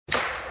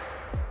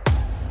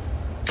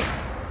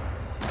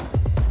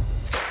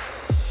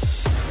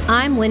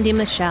I'm Wendy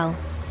Michelle,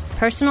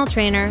 personal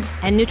trainer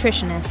and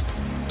nutritionist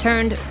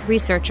turned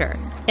researcher,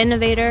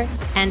 innovator,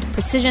 and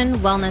precision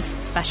wellness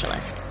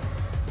specialist.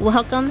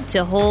 Welcome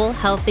to Whole,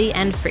 Healthy,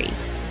 and Free.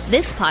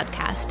 This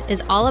podcast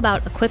is all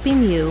about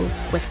equipping you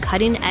with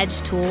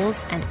cutting-edge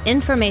tools and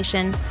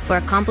information for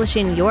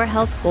accomplishing your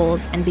health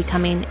goals and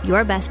becoming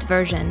your best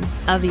version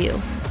of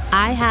you.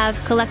 I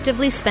have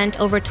collectively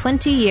spent over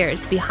 20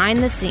 years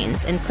behind the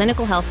scenes in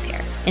clinical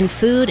healthcare, in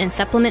food and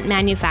supplement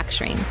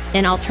manufacturing,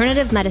 in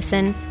alternative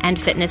medicine, and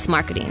fitness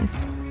marketing.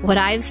 What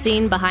I've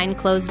seen behind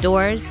closed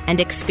doors and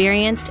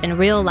experienced in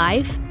real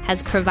life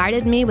has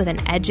provided me with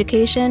an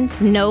education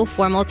no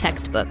formal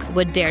textbook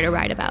would dare to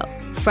write about.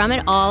 From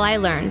it all, I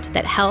learned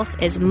that health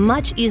is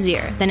much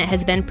easier than it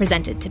has been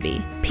presented to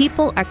be.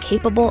 People are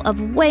capable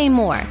of way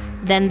more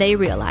than they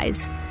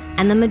realize.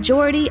 And the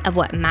majority of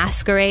what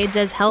masquerades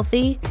as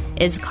healthy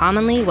is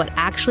commonly what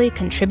actually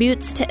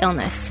contributes to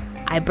illness.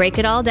 I break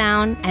it all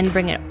down and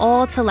bring it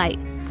all to light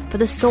for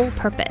the sole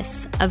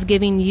purpose of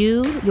giving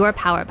you your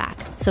power back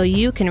so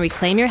you can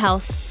reclaim your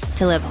health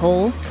to live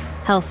whole,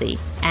 healthy,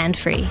 and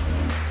free.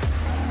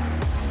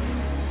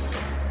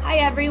 Hi,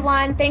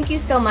 everyone. Thank you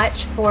so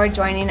much for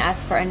joining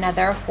us for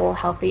another Whole,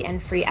 Healthy,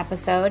 and Free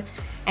episode.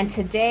 And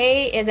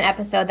today is an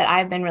episode that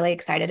I've been really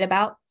excited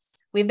about.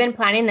 We've been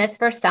planning this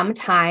for some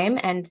time,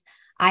 and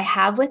I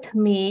have with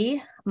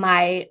me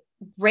my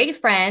great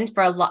friend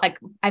for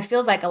it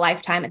feels like a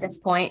lifetime at this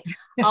point.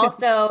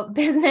 Also,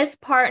 business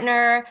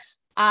partner,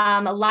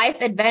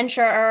 life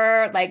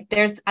adventurer. I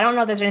don't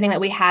know if there's anything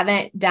that we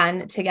haven't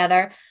done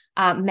together.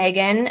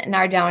 Megan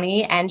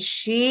Nardoni, and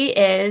she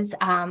is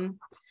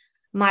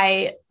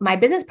my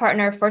business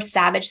partner for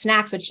Savage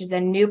Snacks, which is a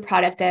new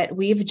product that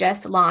we've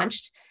just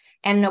launched.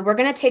 And we're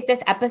going to take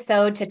this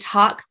episode to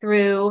talk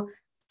through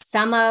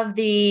some of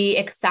the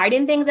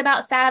exciting things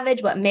about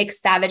Savage, what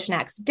makes Savage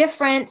Snacks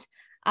different,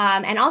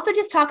 and also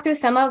just talk through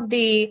some of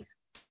the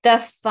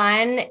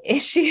fun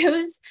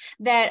issues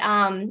that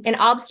and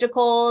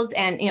obstacles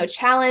and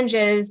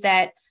challenges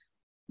that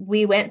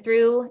we went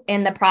through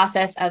in the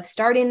process of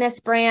starting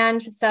this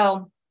brand.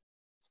 So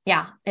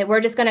yeah,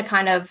 we're just going to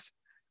kind of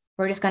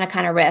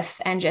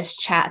riff and just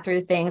chat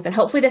through things. And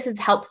hopefully this is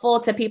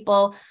helpful to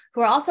people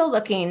who are also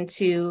looking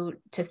to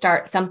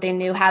start something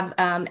new, have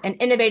an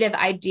innovative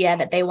idea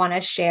that they want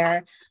to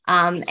share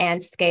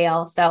and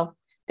scale. So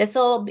this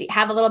will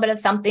have a little bit of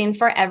something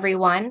for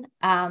everyone.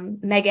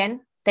 Megan,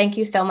 thank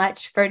you so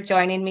much for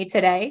joining me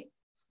today.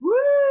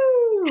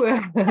 Woo!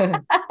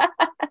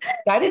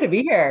 Excited to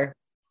be here.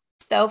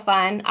 So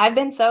fun. I've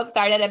been so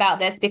excited about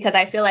this because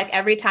I feel like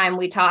every time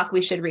we talk,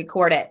 we should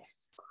record it.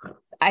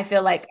 I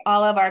feel like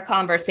all of our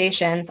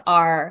conversations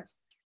are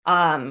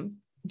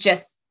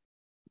just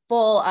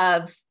full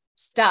of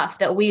stuff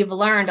that we've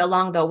learned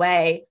along the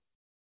way.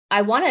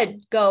 I want to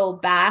go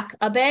back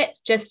a bit,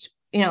 just,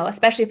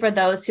 especially for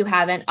those who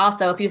haven't.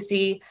 Also, if you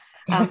see,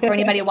 for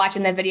anybody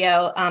watching the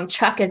video,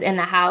 Chuck is in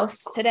the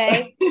house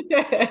today.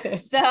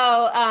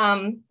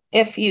 So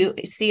if you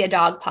see a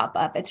dog pop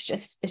up, it's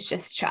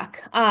just Chuck.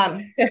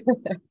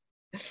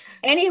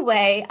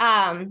 Anyway,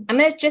 I'm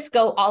going to just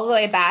go all the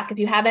way back. If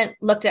you haven't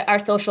looked at our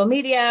social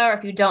media, or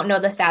if you don't know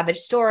the Savage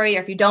story,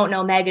 or if you don't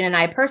know Megan and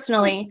I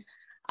personally,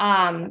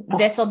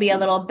 this will be a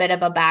little bit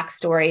of a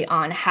backstory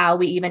on how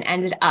we even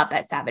ended up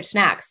at Savage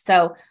Snacks.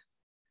 So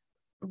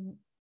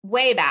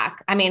way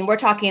back, we're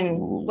talking,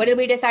 what did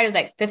we decide? It was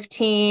like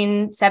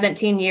 15,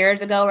 17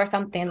 years ago or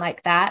something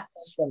like that.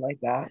 Something like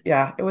that.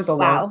 Yeah, it was a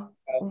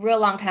real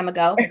long time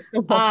ago.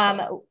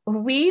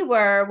 We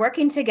were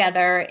working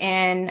together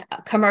in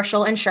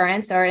commercial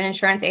insurance or an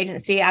insurance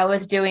agency. I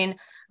was doing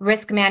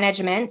risk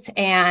management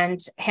and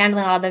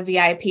handling all the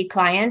VIP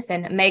clients,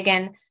 and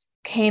Megan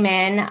came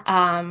in,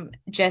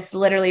 just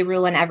literally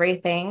ruling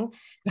everything.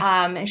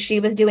 She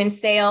was doing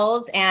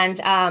sales,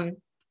 and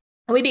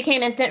we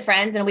became instant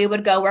friends, and we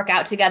would go work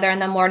out together in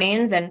the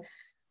mornings, and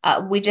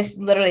we just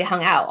literally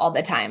hung out all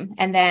the time.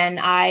 And then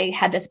I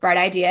had this bright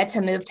idea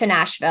to move to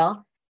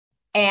Nashville.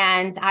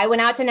 And I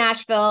went out to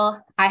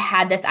Nashville. I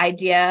had this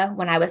idea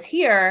when I was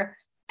here,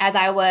 as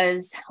I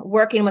was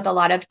working with a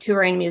lot of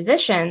touring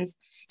musicians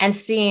and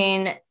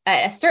seeing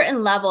a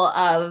certain level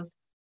of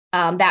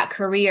that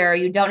career.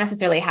 You don't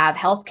necessarily have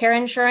healthcare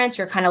insurance.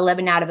 You're kind of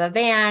living out of a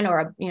van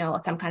or,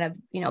 some kind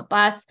of,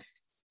 bus.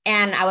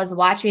 And I was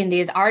watching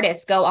these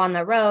artists go on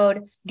the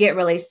road, get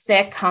really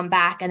sick, come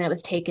back, and it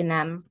was taking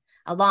them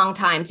a long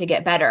time to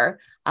get better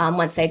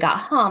once they got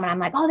home. And I'm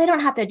like, oh, they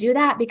don't have to do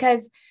that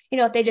because,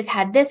 if they just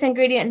had this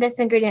ingredient, this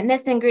ingredient,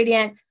 this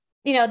ingredient,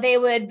 they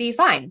would be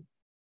fine.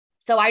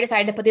 So I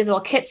decided to put these little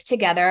kits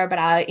together, but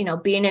I,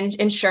 being in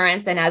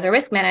insurance and as a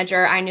risk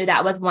manager, I knew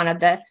that was one of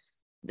the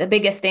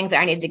biggest things that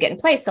I needed to get in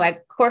place. So I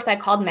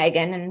called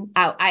Megan, and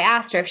I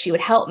asked her if she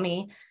would help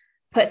me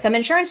put some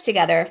insurance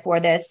together for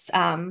this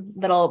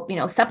little,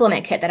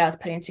 supplement kit that I was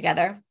putting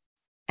together.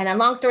 And then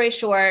long story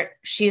short,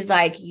 she's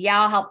like,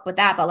 yeah, I'll help with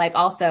that. But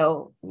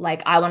also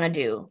I want to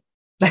do,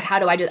 how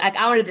do I do?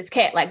 I want to do this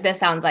kit. This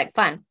sounds like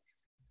fun.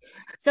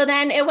 So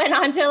then it went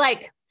on to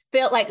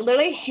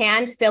literally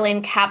hand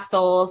filling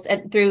capsules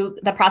through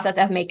the process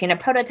of making a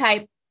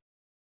prototype.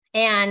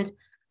 And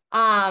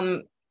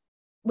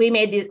we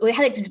had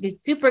these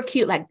super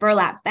cute like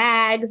burlap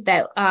bags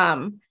that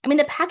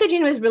the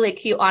packaging was really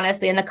cute,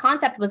 honestly, and the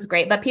concept was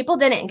great, but people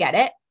didn't get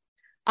it,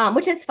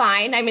 which is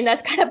fine. I mean,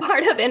 that's kind of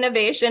part of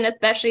innovation,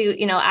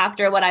 especially,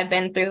 after what I've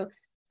been through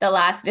the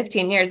last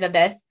 15 years of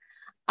this.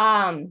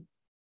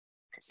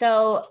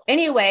 So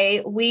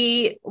anyway,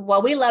 we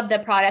loved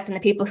the product, and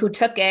the people who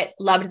took it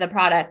loved the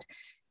product.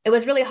 It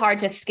was really hard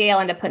to scale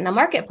and to put in the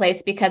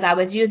marketplace because I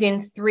was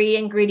using 3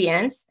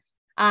 ingredients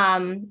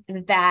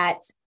that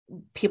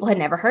people had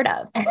never heard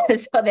of.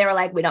 So they were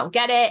like, we don't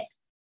get it.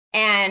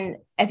 And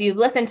if you've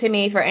listened to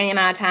me for any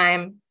amount of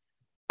time,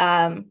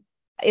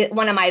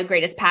 one of my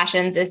greatest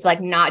passions is like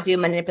not do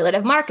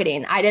manipulative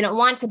marketing. I didn't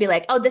want to be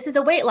like, oh, this is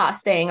a weight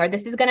loss thing, or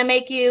this is going to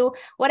make you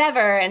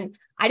whatever. And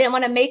I didn't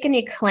want to make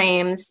any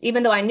claims,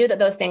 even though I knew that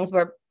those things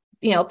were,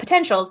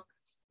 potentials.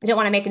 I didn't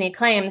want to make any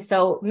claims.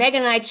 So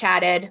Megan and I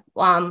chatted,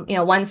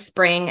 one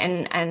spring,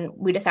 and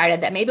we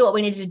decided that maybe what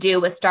we needed to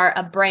do was start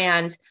a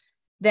brand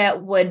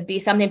that would be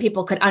something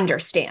people could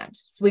understand.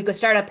 So we could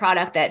start a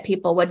product that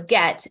people would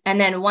get.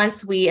 And then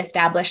once we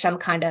established some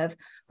kind of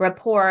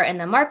rapport in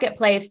the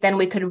marketplace, then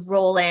we could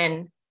roll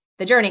in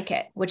the Journey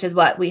Kit, which is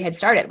what we had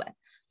started with.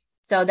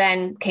 So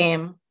then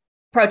came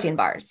protein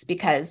bars,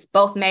 because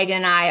both Megan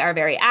and I are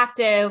very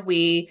active.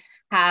 We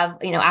have,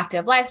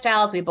 active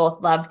lifestyles. We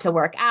both love to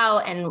work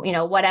out and,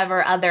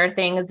 whatever other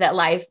things that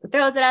life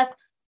throws at us.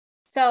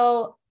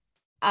 So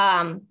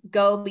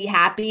Go Be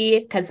Happy,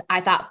 because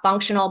I thought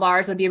functional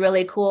bars would be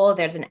really cool.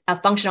 There's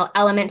a functional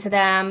element to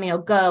them.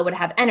 Go would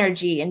have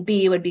energy, and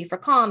B would be for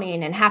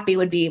calming, and happy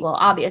would be, well,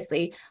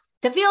 obviously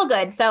to feel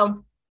good.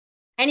 So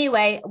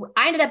anyway,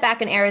 I ended up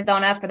back in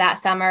Arizona for that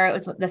summer. It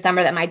was the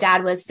summer that my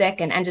dad was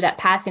sick and ended up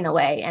passing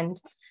away. And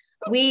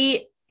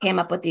we came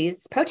up with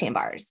these protein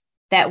bars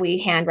that we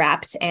hand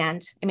wrapped.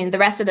 And the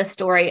rest of the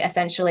story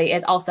essentially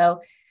is also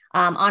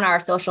on our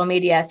social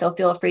media. So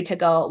feel free to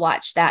go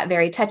watch that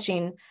very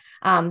touching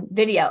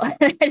video.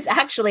 It's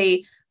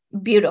actually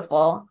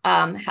beautiful,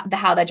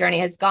 how the journey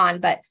has gone.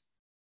 But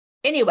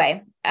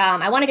anyway,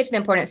 I want to get to the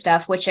important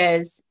stuff, which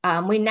is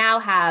we now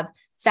have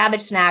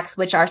Savage Snacks,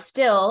 which are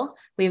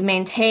we've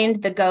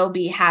maintained the Go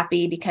Be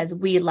Happy because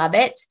we love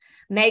it.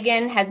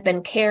 Megan has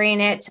been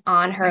carrying it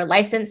on her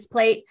license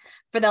plate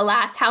for the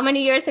last, how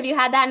many years have you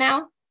had that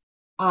now?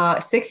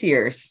 6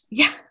 years.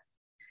 Yeah.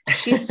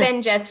 She's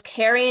been just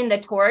carrying the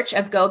torch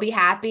of Go Be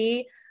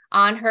Happy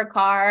on her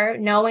car,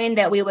 knowing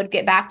that we would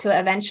get back to it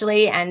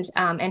eventually. And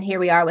here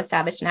we are with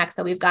Savage Snacks.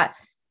 So we've got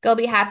Go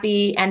Be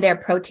Happy and their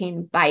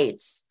protein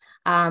bites.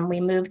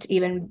 We moved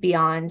even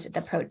beyond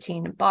the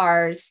protein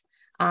bars,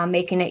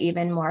 making it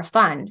even more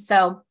fun.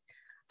 So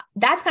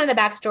that's kind of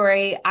the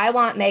backstory. I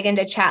want Megan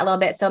to chat a little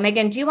bit. So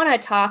Megan, do you want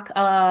to talk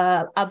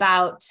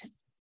about,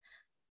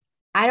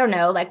 I don't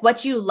know, like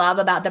what you love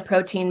about the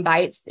protein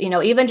bites,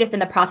 even just in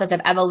the process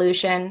of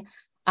evolution,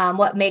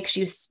 what makes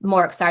you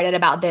more excited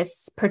about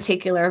this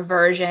particular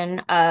version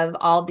of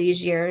all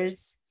these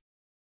years?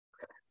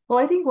 Well,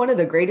 I think one of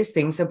the greatest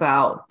things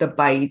about the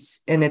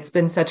bites, and it's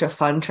been such a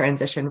fun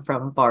transition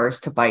from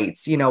bars to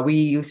bites, we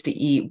used to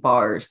eat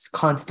bars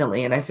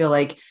constantly. And I feel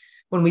like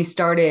when we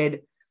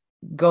started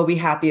Go Be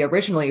Happy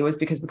originally, it was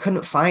because we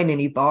couldn't find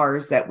any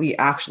bars that we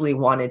actually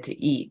wanted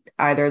to eat.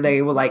 Either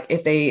they were like,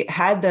 if they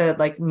had the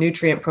like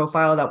nutrient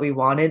profile that we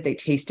wanted, they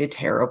tasted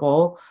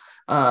terrible.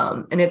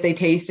 And if they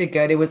tasted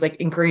good, it was like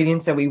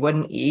ingredients that we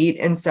wouldn't eat.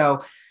 And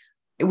so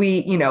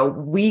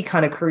we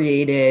kind of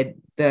created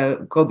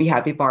the Go Be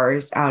Happy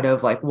bars out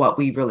of like what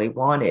we really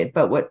wanted.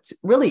 But what's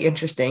really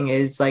interesting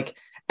is like,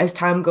 as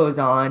time goes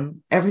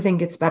on, everything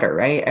gets better,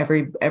 right?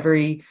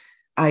 Every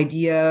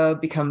idea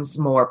becomes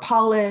more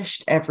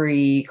polished.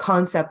 Every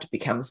concept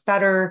becomes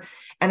better.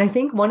 And I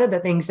think one of the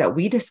things that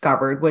we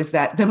discovered was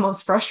that the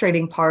most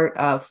frustrating part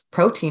of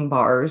protein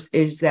bars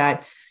is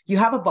that you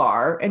have a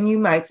bar and you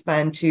might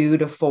spend $2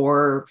 to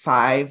 $4,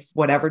 $5,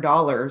 whatever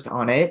dollars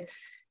on it.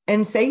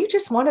 And say you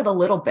just wanted a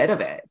little bit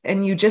of it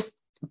and you just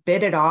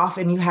bit it off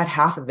and you had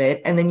half of it.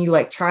 And then you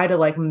like try to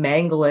like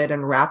mangle it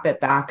and wrap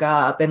it back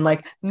up and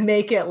like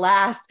make it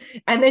last.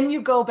 And then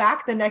you go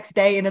back the next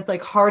day and it's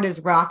like hard as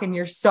rock. And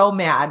you're so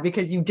mad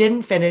because you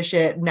didn't finish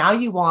it. Now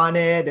you want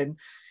it. And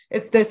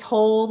it's this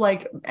whole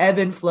like ebb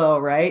and flow.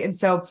 Right. And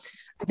so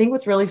I think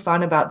what's really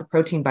fun about the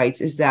protein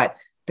bites is that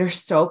they're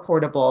so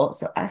portable.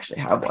 So I actually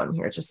have one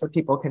here just so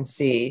people can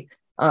see.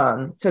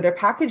 So they're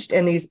packaged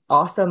in these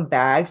awesome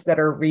bags that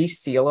are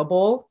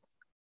resealable.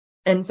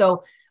 And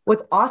so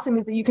what's awesome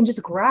is that you can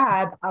just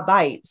grab a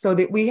bite. So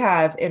that we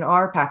have in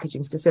our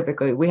packaging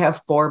specifically, we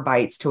have 4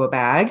 bites to a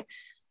bag.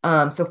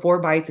 So 4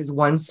 bites is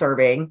 1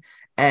 serving.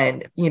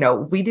 And,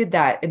 we did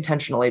that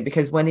intentionally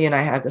because Wendy and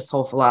I have this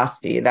whole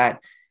philosophy that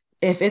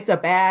if it's a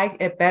bag,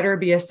 it better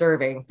be a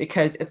serving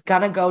because it's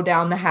going to go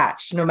down the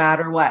hatch no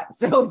matter what.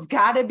 So it's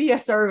got to be a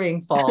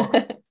serving full.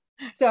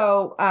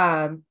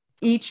 So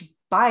each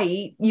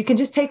bite, you can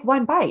just take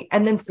one bite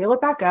and then seal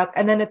it back up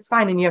and then it's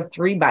fine. And you have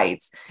 3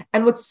 bites.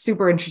 And what's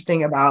super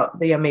interesting about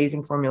the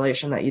amazing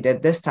formulation that you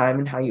did this time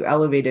and how you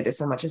elevated it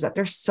so much is that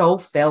they're so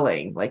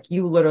filling. Like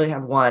you literally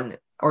have 1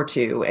 or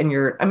 2 and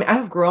I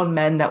have grown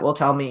men that will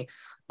tell me,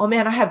 oh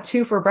man, I have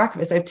 2 for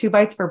breakfast. I have 2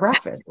 bites for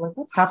breakfast. I'm like,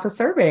 that's half a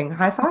serving.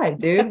 High five,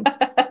 dude.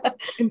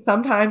 And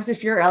sometimes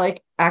if you're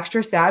like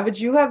extra savage,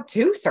 you have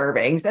 2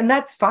 servings and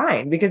that's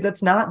fine because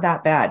it's not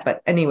that bad.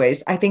 But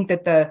anyways, I think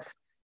that the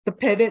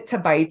pivot to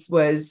bites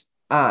was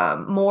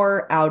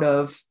more out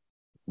of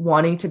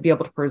wanting to be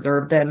able to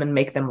preserve them and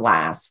make them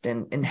last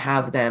and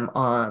have them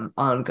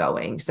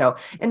ongoing. So,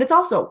 and it's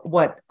also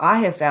what I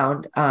have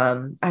found.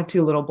 I have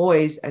 2 little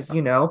boys, as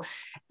you know,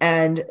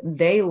 and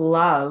they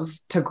love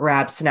to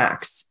grab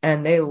snacks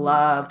and they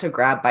love to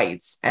grab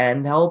bites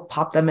and they'll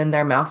pop them in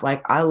their mouth.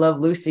 Like I Love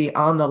Lucy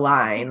on the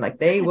line, like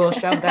they will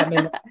shove them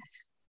in.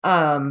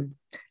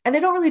 And they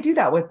don't really do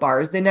that with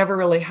bars. They never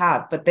really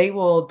have, but they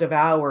will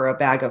devour a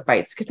bag of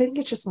bites because they think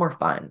it's just more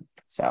fun.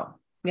 So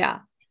yeah,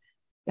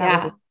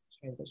 that was a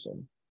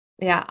transition.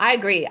 Yeah, I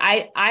agree.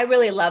 I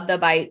really love the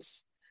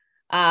bites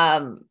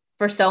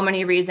for so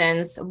many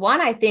reasons. One,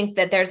 I think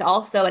that there's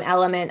also an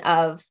element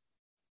of,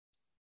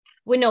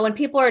 we know when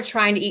people are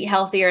trying to eat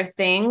healthier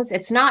things,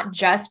 it's not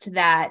just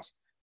that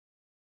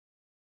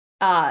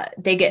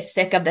they get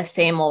sick of the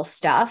same old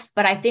stuff,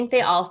 but I think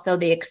they also,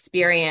 the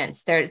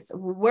experience,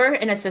 we're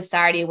in a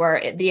society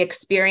where the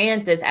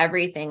experience is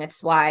everything.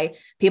 It's why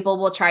people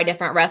will try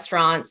different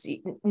restaurants,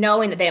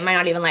 knowing that they might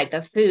not even like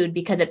the food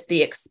because it's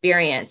the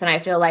experience. And I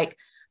feel like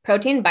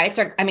protein bars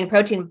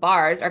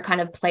are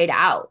kind of played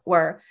out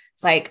where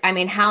it's like, I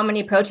mean, how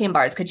many protein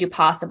bars could you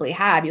possibly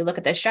have? You look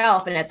at the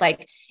shelf and it's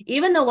like,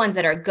 even the ones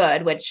that are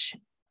good, which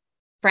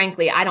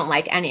frankly, I don't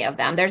like any of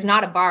them. There's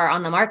not a bar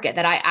on the market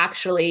that I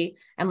actually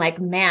am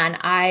like, man,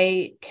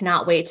 I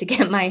cannot wait to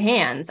get my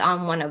hands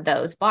on one of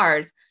those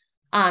bars.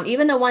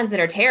 Even the ones that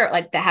are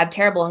that have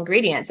terrible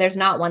ingredients, there's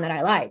not one that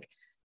I like.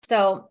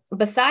 So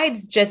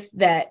besides just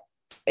that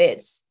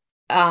it's,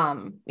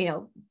 kind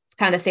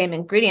of the same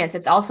ingredients,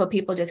 it's also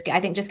people just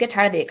get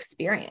tired of the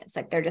experience.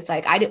 Like they're just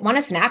like, I didn't want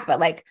a snack, but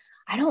like,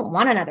 I don't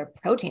want another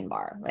protein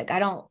bar. Like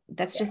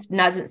just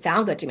doesn't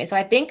sound good to me. So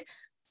I think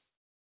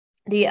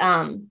the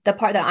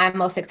part that I'm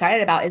most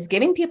excited about is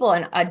giving people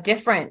a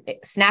different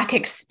snack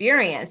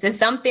experience. It's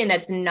something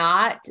that's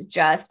not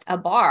just a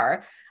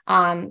bar.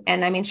 And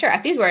I mean, sure,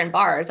 if these were in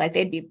bars, like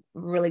they'd be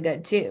really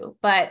good too,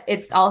 but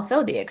it's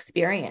also the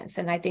experience.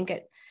 And I think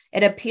it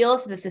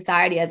appeals to the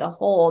society as a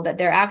whole that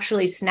they're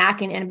actually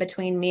snacking in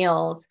between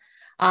meals.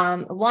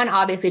 One,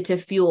 obviously to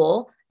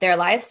fuel their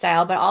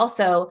lifestyle, but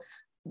also,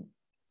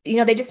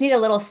 they just need a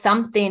little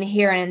something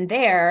here and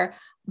there,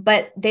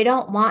 but they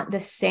don't want the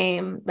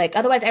same, like,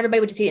 otherwise everybody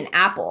would just eat an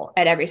apple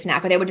at every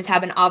snack, or they would just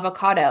have an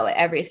avocado at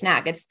every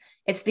snack.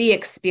 It's the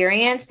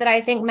experience that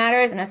I think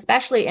matters. And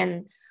especially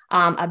in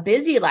a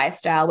busy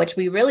lifestyle, which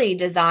we really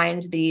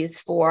designed these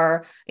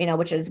for,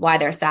 which is why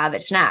they're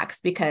savage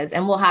snacks,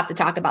 and we'll have to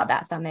talk about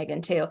that some,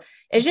 Megan, too.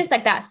 It's just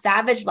like that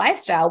savage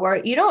lifestyle where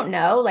you don't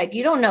know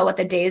what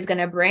the day is going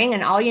to bring.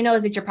 And all you know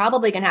is that you're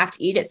probably going to have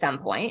to eat at some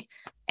point.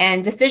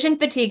 And decision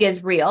fatigue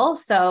is real.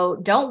 So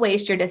don't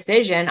waste your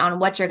decision on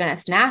what you're going to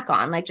snack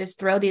on. Like just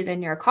throw these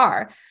in your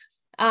car.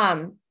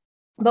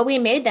 But we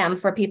made them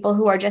for people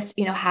who are just,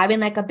 having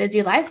like a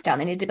busy lifestyle.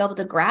 They need to be able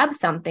to grab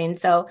something.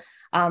 So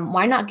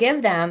why not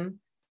give them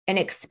an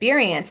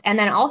experience? And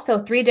then also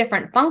 3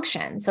 different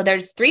functions. So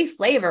there's 3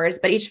 flavors,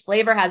 but each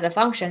flavor has a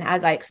function,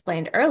 as I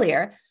explained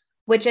earlier,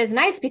 which is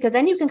nice because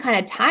then you can kind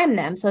of time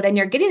them. So then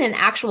you're getting an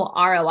actual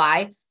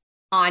ROI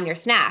on your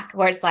snack,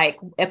 where it's like,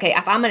 okay,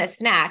 if I'm going to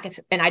snack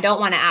and I don't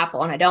want an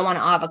apple and I don't want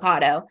an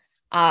avocado,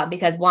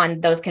 because one,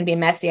 those can be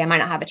messy. I might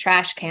not have a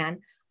trash can,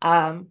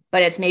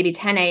 but it's maybe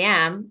 10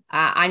 a.m.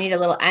 I need a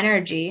little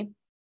energy,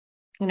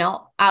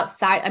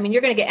 outside. I mean,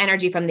 you're going to get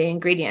energy from the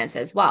ingredients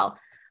as well,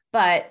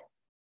 but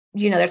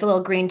there's a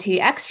little green tea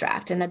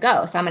extract in the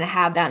go. So I'm going to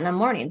have that in the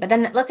morning, but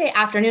then let's say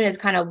afternoon is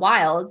kind of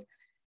wild.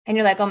 And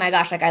you're like, oh my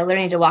gosh, like I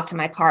literally need to walk to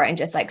my car and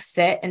just like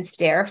sit and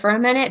stare for a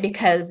minute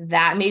because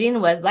that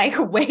meeting was like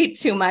way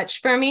too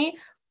much for me.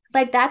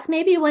 Like that's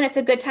maybe when it's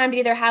a good time to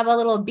either have a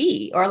little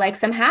bee or like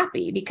some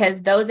happy,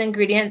 because those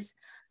ingredients,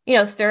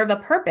 serve a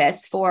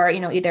purpose for,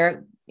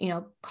 either,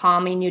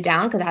 calming you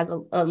down because it has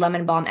a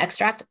lemon balm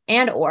extract,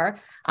 and or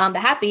the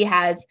happy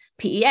has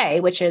PEA,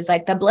 which is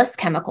like the bliss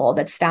chemical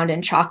that's found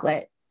in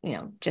chocolate,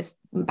 just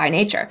by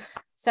nature.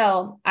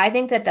 So I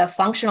think that the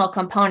functional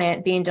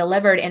component being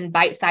delivered in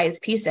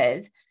bite-sized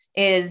pieces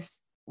is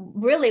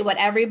really what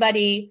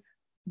everybody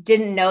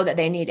didn't know that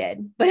they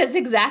needed, but it's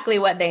exactly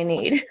what they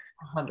need.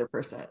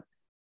 100%.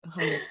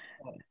 100%.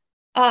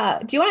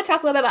 Do you want to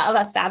talk a little bit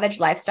about savage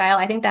lifestyle?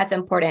 I think that's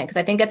important because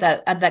I think it's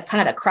the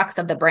kind of the crux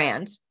of the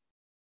brand.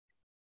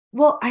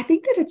 Well, I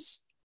think that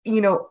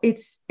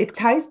it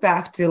ties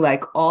back to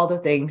like all the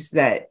things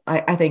that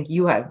I think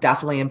you have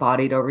definitely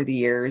embodied over the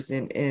years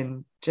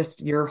in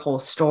just your whole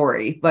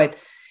story, but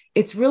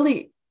it's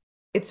really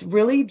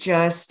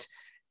just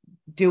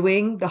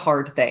doing the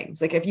hard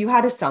things. Like if you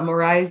had to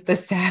summarize the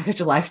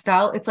savage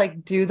lifestyle, it's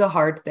like do the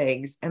hard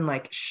things and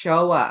like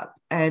show up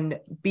and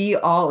be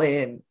all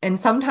in. And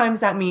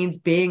sometimes that means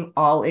being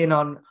all in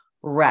on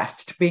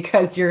rest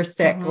because you're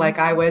sick, like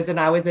I was, and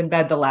I was in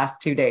bed the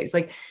last 2 days.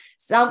 Like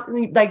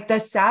something like the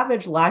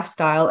savage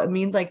lifestyle, it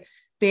means like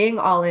being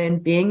all in,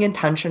 being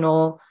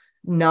intentional,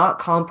 not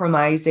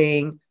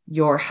compromising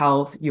your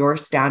health, your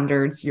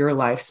standards, your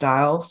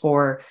lifestyle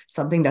for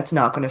something that's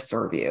not going to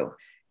serve you.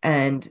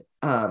 And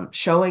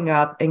showing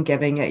up and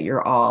giving it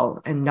your all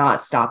and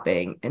not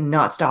stopping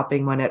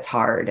when it's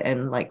hard.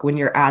 And like when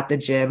you're at the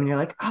gym and you're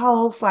like,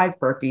 oh, 5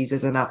 burpees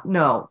is enough.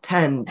 No,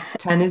 10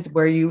 is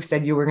where you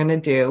said you were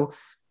going to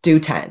do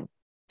 10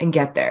 and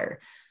get there.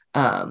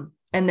 And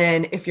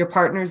then if your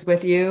partner's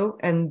with you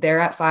and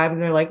they're at 5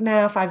 and they're like,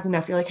 nah, 5's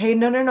enough. You're like, hey,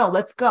 no,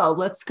 let's go.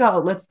 Let's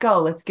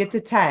get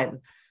to 10.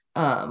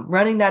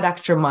 Running that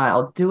extra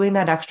mile, doing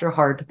that extra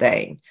hard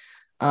thing.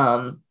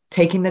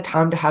 Taking the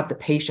time to have the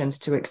patience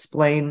to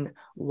explain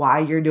why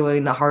you're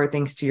doing the hard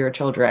things to your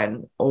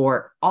children,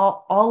 or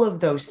all of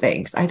those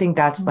things. I think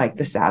that's like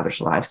the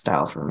savage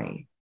lifestyle for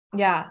me.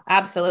 Yeah,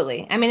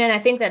 absolutely. I mean, and I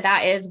think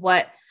that is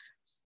what,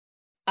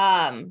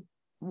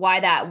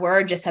 why that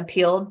word just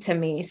appealed to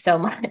me so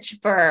much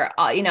for,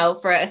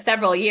 for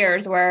several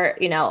years where,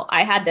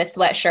 I had this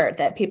sweatshirt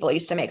that people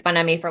used to make fun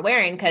of me for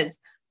wearing. Cause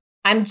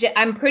I'm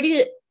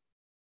pretty,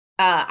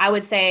 I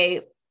would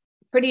say,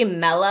 pretty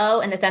mellow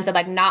in the sense of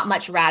like not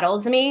much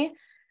rattles me.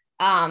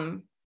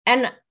 And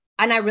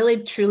I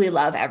really truly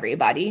love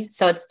everybody.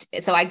 So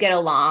I get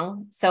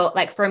along. So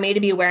like for me to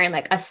be wearing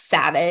like a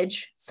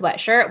savage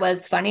sweatshirt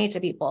was funny to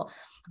people,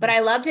 but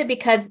I loved it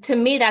because to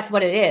me, that's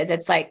what it is.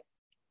 It's like,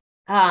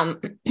 some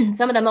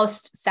of the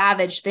most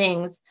savage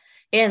things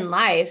in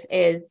life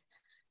is,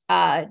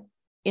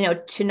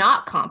 to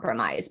not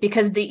compromise,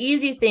 because the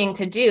easy thing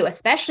to do,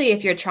 especially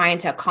if you're trying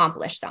to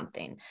accomplish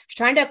something,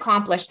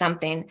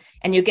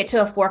 and you get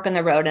to a fork in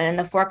the road, and then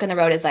the fork in the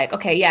road is like,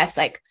 okay, yes,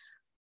 like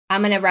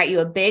I'm going to write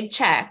you a big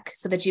check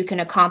so that you can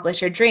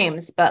accomplish your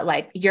dreams, but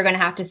like, you're going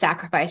to have to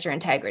sacrifice your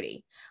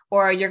integrity,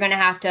 or you're going to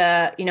have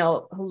to,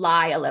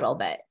 lie a little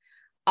bit.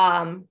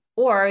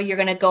 Or you're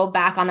going to go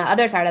back on the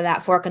other side of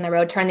that fork in the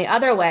road, turn the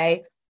other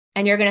way,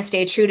 and you're going to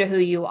stay true to who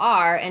you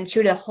are, and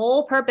true to the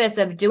whole purpose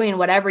of doing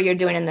whatever you're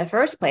doing in the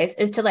first place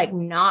is to like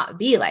not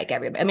be like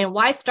everybody. I mean,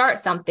 why start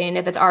something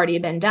if it's already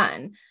been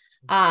done?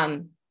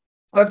 Or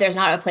if there's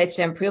not a place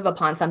to improve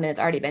upon something that's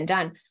already been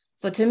done.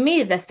 So to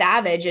me, the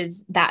savage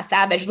is that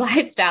savage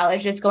lifestyle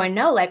is just going,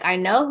 no, like I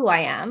know who I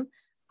am.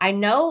 I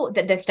know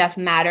that this stuff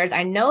matters.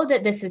 I know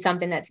that this is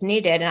something that's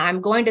needed, and I'm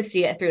going to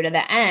see it through to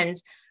the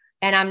end.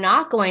 And I'm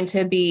not going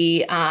to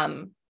be, I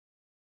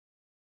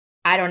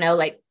don't know,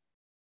 like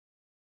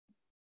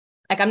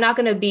I'm not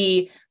going to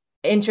be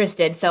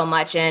interested so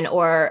much in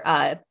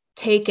or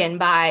taken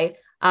by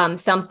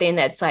something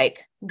that's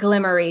like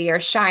glimmery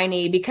or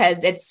shiny,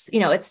 because it's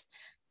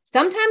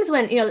sometimes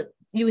when,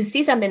 you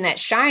see something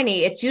that's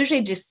shiny, it's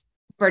usually just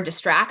for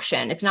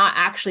distraction. It's not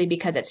actually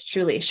because it's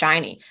truly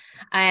shiny.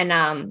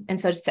 And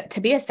so to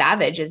be a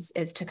savage is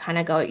to kind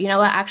of go, you know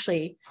what,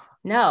 actually,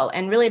 no.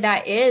 And really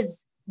that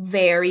is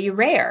very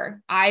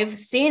rare. I've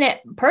seen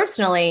it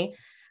personally,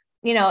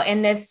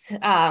 in this,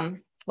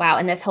 in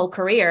this whole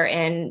career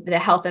in the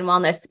health and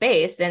wellness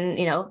space, and,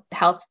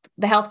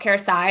 the healthcare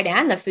side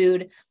and the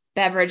food,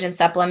 beverage and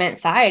supplement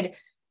side,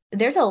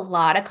 there's a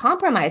lot of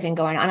compromising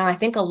going on. And I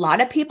think a lot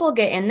of people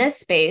get in this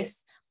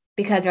space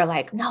because they're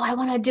like, no, I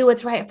want to do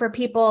what's right for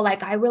people.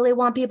 Like, I really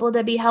want people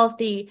to be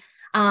healthy.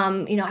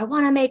 I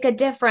want to make a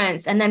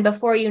difference. And then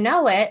before you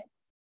know it,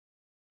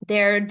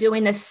 they're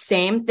doing the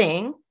same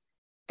thing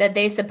that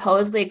they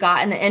supposedly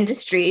got in the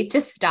industry to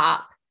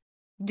stop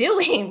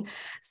doing.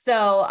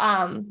 So,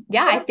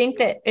 I think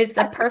that it's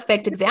a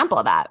perfect example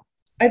of that.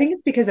 I think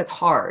it's because it's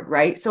hard,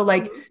 right? So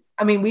like,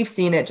 I mean, we've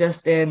seen it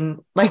just in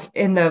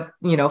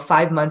the,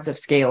 5 months of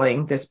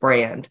scaling this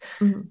brand.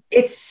 Mm-hmm.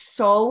 It's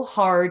so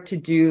hard to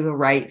do the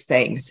right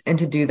things and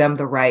to do them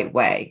the right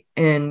way,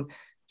 and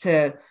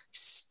to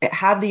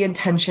have the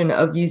intention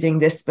of using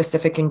this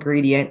specific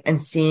ingredient and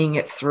seeing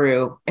it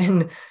through.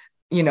 And,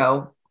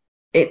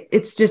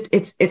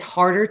 it's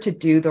harder to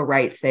do the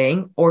right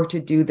thing, or to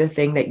do the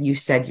thing that you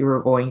said you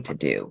were going to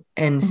do,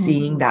 and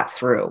seeing that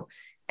through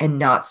and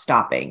not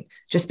stopping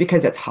just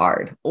because it's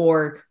hard,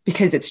 or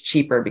because it's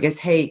cheaper, because,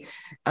 hey,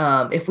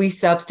 if we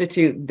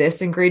substitute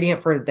this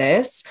ingredient for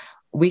this,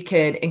 we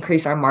could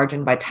increase our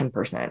margin by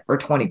 10% or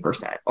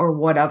 20% or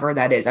whatever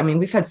that is. I mean,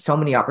 we've had so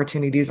many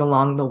opportunities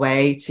along the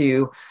way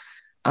to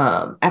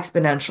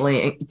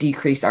exponentially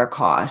decrease our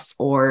costs,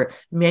 or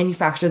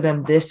manufacture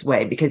them this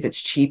way because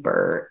it's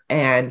cheaper.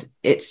 And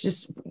it's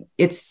just,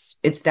 it's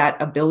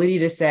that ability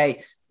to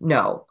say,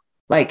 no,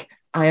 like,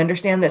 I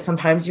understand that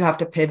sometimes you have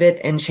to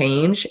pivot and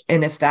change.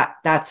 And if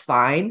that's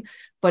fine.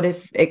 But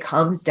if it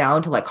comes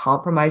down to like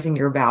compromising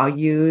your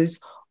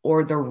values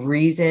or the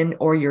reason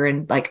or your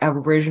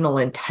original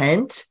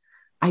intent,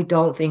 I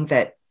think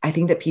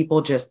that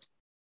people just,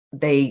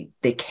 they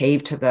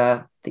cave to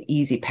the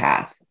easy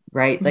path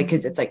right? Like,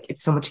 cause it's like,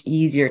 it's so much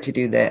easier to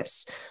do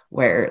this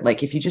where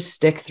like, if you just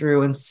stick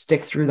through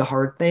the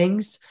hard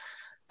things,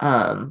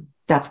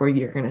 that's where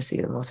you're going to see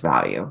the most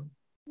value.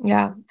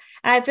 Yeah.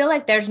 And I feel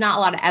like there's not a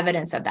lot of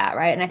evidence of that.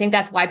 Right. And I think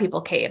that's why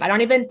people cave. I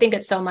don't even think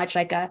it's so much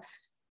like a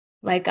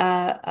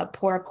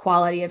poor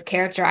quality of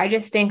character. I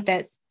just think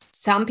that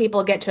some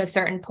people get to a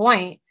certain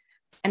point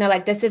and they're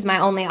like, this is my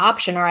only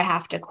option or I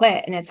have to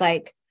quit. And it's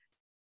like,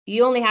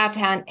 you only have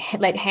to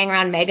hang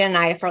around Megan and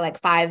I for like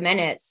 5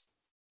 minutes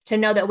to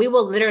know that we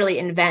will literally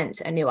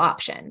invent a new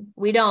option.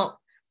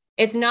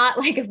 It's not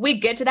like if we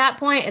get to that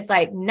point, it's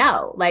like,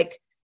 no,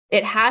 like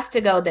it has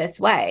to go this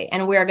way.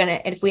 And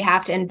if we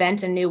have to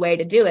invent a new way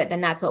to do it,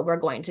 then that's what we're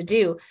going to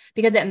do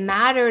because it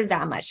matters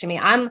that much to me.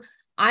 I'm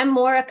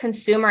more a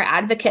consumer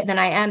advocate than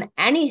I am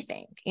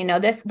anything.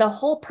 The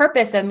whole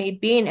purpose of me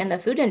being in the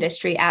food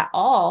industry at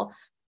all,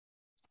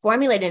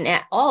 formulating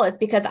at all, is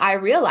because I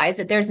realize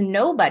that there's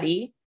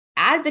nobody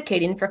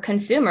advocating for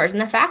consumers in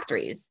the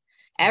factories.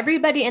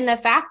 Everybody in the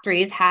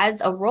factories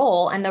has a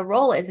role, and the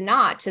role is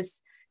not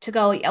to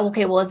go,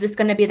 okay, well, is this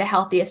going to be the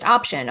healthiest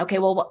option? Okay,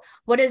 well,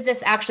 what does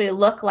this actually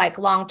look like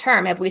long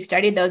term? Have we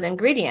studied those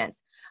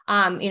ingredients?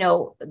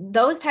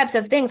 Those types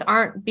of things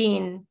aren't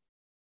being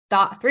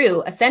thought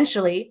through.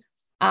 Essentially,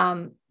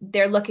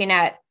 they're looking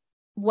at,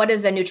 what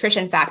does the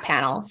nutrition fact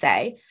panel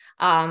say?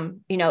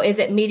 Is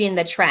it meeting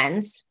the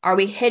trends? Are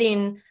we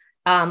hitting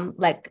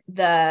like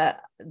the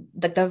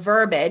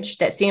verbiage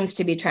that seems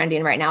to be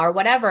trending right now or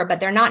whatever, but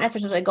they're not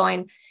necessarily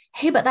going,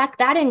 hey, but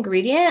that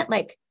ingredient,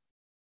 like,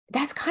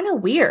 that's kind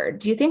of weird.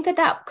 Do you think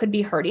that could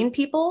be hurting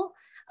people?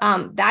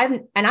 And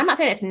I'm not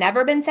saying it's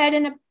never been said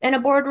in a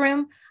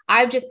boardroom.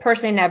 I've just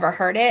personally never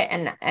heard it.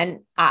 And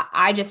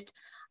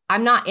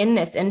I'm not in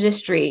this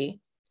industry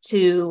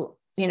to,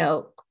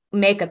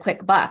 make a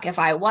quick buck. If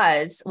I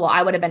was, well,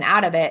 I would have been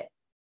out of it,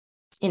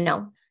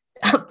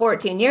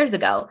 14 years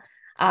ago.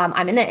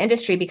 I'm in the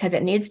industry because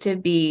it needs to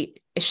be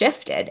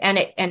shifted, and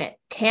it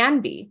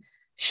can be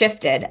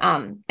shifted.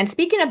 And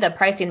speaking of the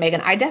pricing,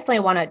 Megan, I definitely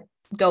want to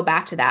go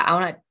back to that. I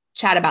want to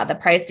chat about the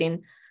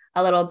pricing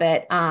a little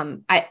bit.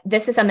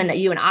 This is something that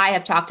you and I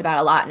have talked about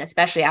a lot, and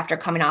especially after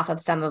coming off of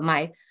some of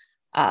my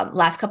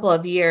last couple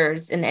of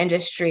years in the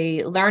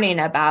industry, learning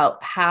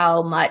about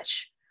how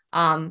much,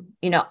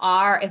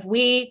 if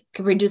we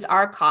could reduce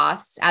our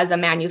costs as a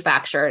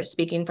manufacturer,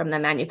 speaking from the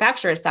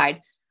manufacturer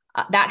side,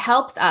 that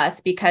helps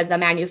us because the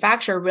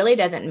manufacturer really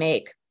doesn't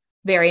make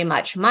very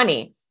much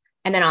money.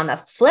 And then on the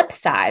flip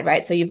side,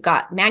 right? So you've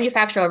got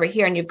manufacturer over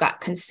here and you've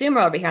got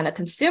consumer over here. On the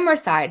consumer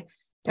side,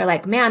 they're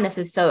like, man, this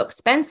is so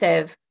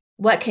expensive.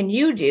 What can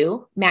you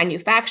do,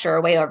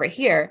 manufacturer way over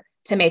here,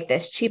 to make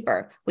this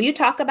cheaper? Will you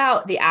talk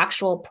about the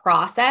actual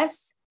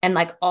process and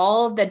like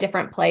all of the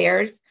different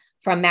players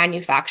from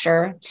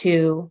manufacturer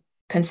to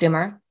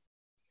consumer?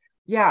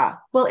 Yeah.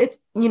 Well,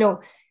 it's,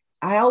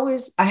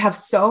 I have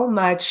so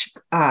much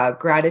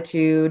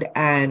gratitude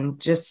and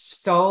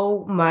just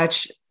so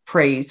much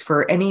praise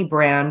for any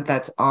brand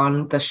that's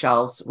on the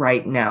shelves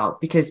right now,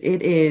 because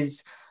it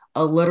is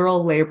a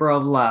literal labor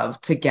of love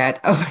to get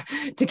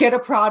a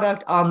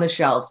product on the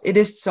shelves. It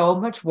is so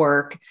much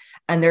work,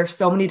 and there's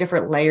so many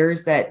different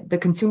layers that the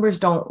consumers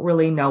don't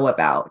really know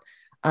about.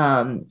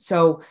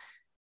 So,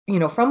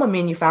 from a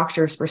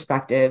manufacturer's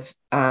perspective,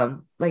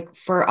 like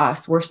for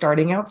us, we're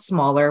starting out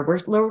smaller.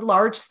 We're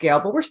large scale,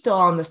 but we're still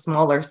on the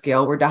smaller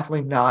scale. We're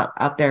definitely not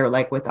up there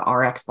like with the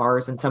RX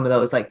bars and some of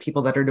those like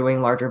people that are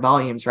doing larger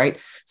volumes, right?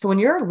 So when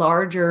you're a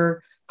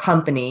larger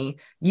company,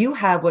 you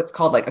have what's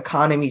called like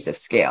economies of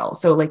scale.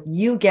 So like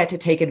you get to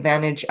take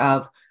advantage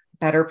of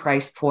better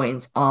price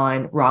points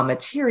on raw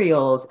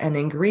materials and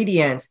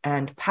ingredients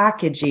and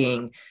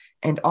packaging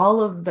and all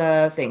of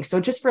the things.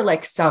 So just for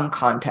like some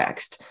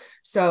context.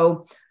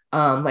 So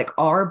like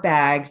our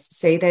bags,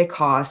 say they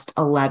cost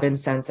 11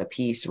 cents a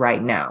piece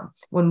right now.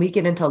 When we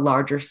get into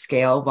larger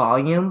scale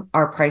volume,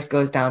 our price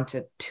goes down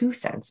to 2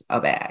 cents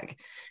a bag.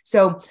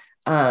 So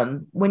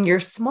when you're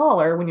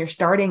smaller, when you're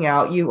starting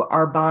out, you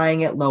are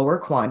buying at lower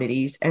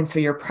quantities. And so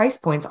your price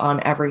points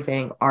on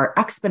everything are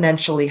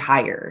exponentially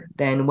higher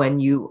than when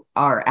you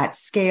are at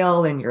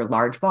scale and you're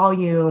large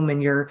volume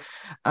and you're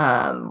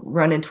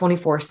running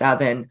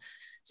 24/7.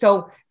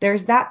 So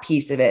there's that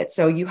piece of it.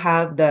 So you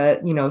have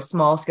the,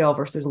 small scale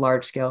versus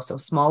large scale. So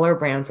smaller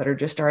brands that are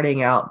just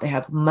starting out, they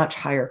have much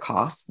higher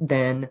costs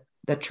than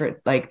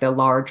the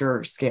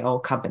larger scale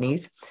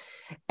companies.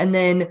 And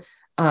then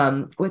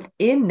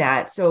within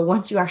that, so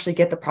once you actually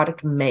get the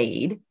product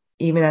made,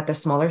 even at the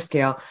smaller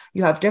scale,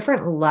 you have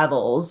different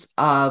levels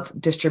of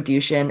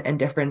distribution and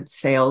different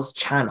sales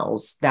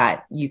channels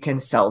that you can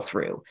sell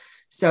through.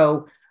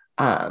 So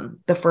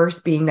the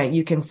first being that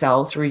you can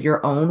sell through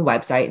your own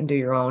website and do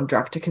your own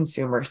direct to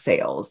consumer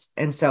sales.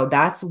 And so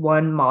that's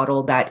one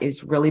model that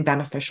is really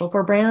beneficial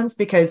for brands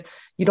because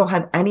you don't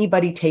have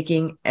anybody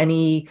taking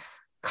any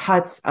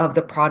cuts of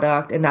the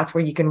product. And that's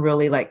where you can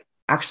really like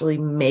actually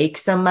make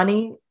some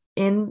money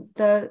in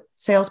the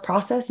sales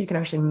process. You can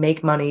actually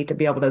make money to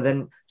be able to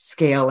then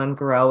scale and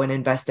grow and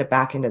invest it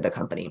back into the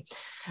company.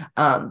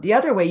 The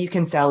other way you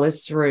can sell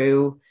is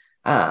through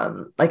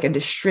like a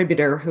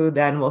distributor who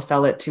then will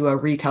sell it to a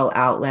retail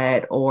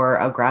outlet or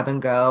a grab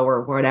and go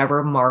or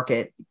whatever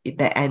market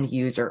the end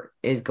user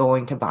is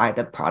going to buy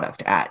the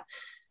product at.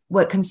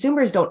 What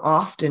consumers don't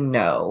often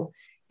know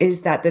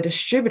is that the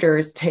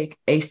distributors take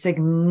a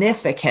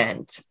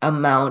significant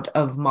amount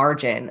of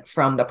margin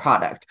from the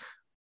product.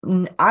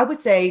 I would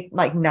say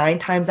like 9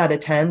 times out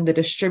of 10, the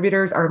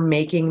distributors are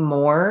making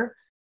more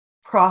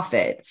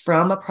profit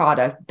from a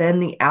product than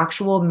the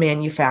actual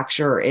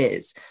manufacturer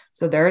is.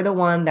 So they're the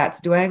one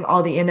that's doing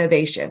all the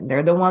innovation.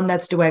 They're the one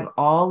that's doing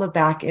all the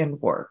back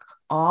end work,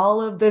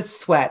 all of the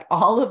sweat,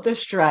 all of the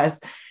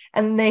stress,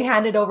 and they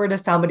hand it over to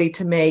somebody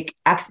to make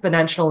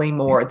exponentially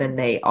more than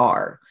they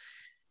are.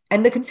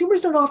 And the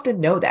consumers don't often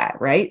know that,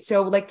 right?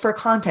 So like for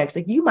context,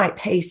 like you might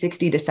pay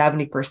 60 to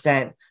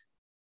 70%,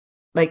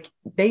 like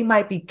they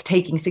might be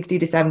taking 60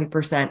 to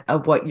 70%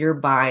 of what you're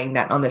buying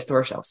that on the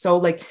store shelf. So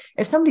like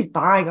if somebody's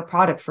buying a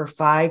product for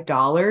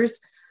 $5,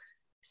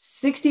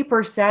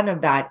 60%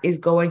 of that is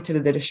going to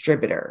the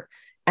distributor.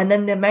 And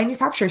then the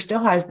manufacturer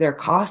still has their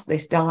costs. They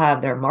still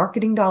have their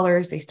marketing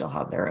dollars. They still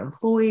have their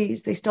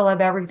employees. They still have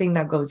everything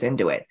that goes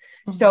into it.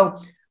 Mm-hmm. So,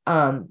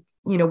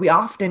 we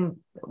often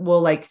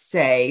will like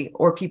say,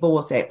 or people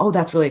will say, oh,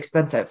 that's really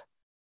expensive.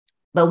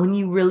 But when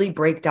you really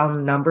break down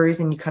the numbers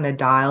and you kind of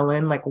dial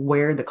in like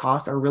where the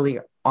costs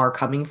are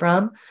coming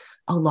from,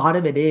 a lot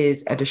of it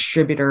is a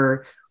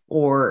distributor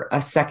or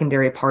a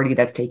secondary party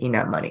that's taking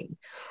that money.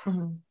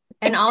 Mm-hmm.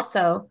 And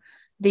also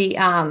the,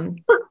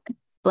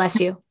 bless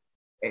you.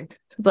 And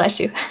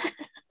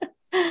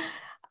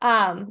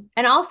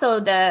also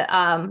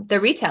the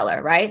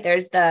retailer, right?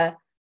 There's the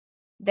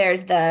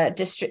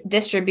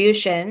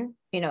distribution,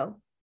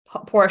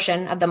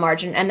 portion of the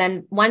margin. And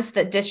then once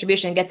the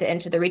distribution gets it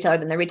into the retailer,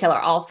 then the retailer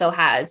also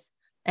has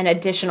an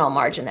additional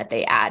margin that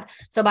they add.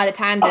 So by the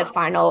time the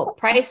final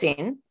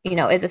pricing,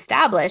 is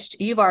established,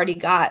 you've already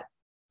got,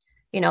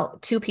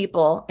 2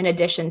 people in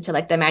addition to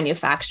like the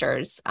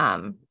manufacturer's,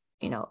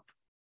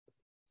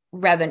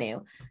 revenue,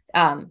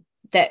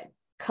 that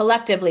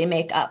collectively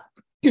make up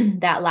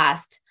that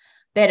last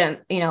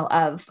bit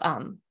of,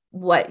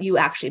 what you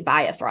actually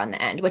buy it for on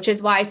the end, which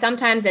is why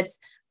sometimes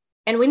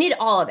and we need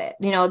all of it,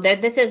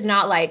 this is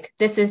not like,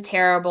 this is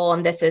terrible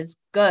and this is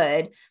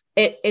good.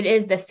 It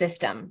is the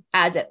system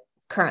as it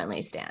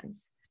currently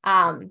stands.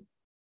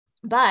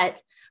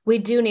 But we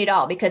do need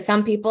all, because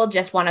some people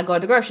just want to go to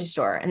the grocery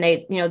store and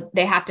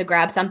they have to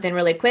grab something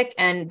really quick,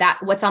 and that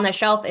what's on the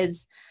shelf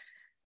is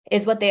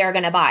what they are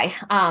going to buy.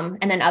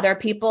 And then other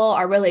people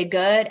are really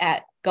good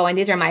at going,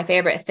 these are my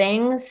favorite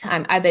things.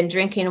 I've been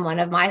drinking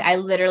I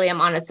literally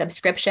am on a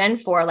subscription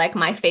for like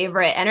my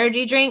favorite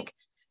energy drink,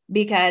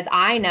 because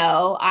I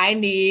know I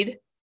need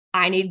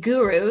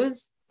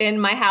gurus in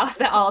my house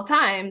at all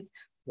times.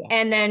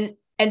 Yeah.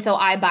 And so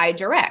I buy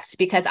direct,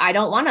 because I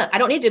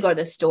don't need to go to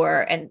the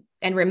store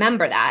and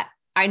remember that.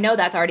 I know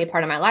that's already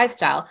part of my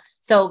lifestyle.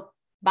 So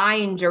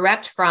buying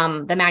direct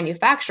from the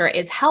manufacturer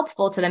is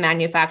helpful to the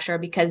manufacturer,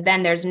 because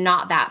then there's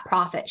not that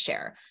profit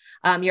share.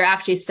 You're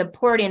actually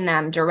supporting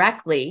them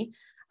directly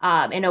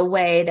in a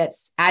way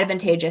that's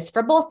advantageous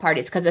for both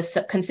parties, because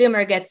the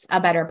consumer gets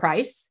a better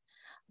price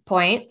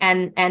point,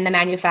 and the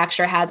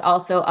manufacturer has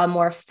also a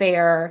more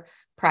fair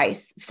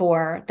price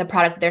for the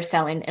product they're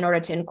selling in order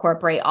to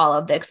incorporate all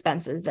of the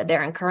expenses that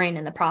they're incurring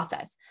in the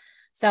process.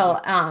 So,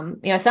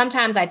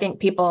 sometimes I think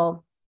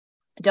people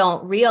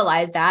don't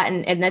realize that,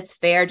 and that's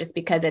fair, just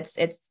because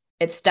it's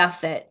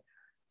stuff that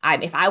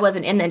if I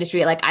wasn't in the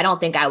industry, like, I don't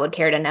think I would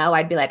care to know.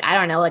 I'd be like, I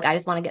don't know, like, I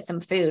just want to get some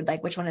food,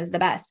 like, which one is the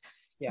best?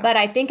 Yeah. But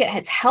I think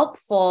it's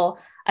helpful,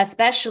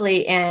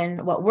 especially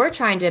in what we're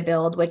trying to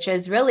build, which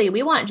is really,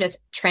 we want just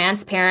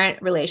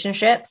transparent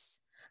relationships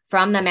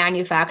from the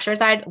manufacturer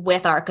side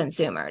with our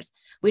consumers.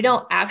 We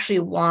don't actually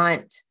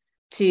want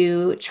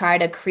to try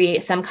to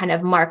create some kind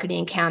of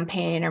marketing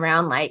campaign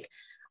around like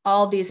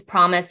all these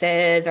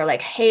promises, or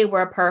like, hey,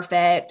 we're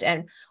perfect,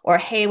 or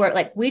hey, we're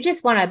like, we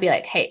just want to be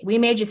like, hey, we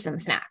made you some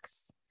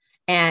snacks,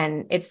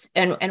 and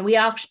we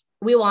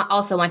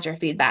also want your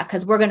feedback,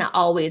 because we're going to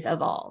always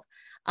evolve.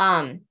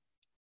 And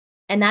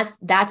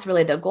that's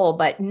really the goal.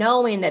 But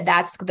knowing that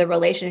that's the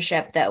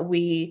relationship that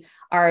we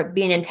are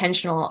being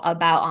intentional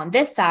about on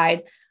this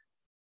side,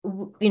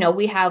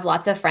 we have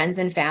lots of friends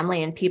and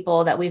family and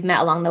people that we've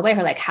met along the way who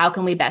are like, how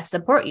can we best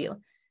support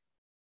you?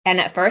 And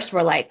at first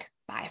we're like,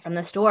 buy from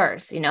the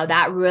stores,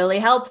 that really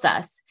helps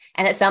us.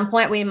 And at some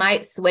point we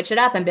might switch it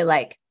up and be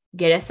like,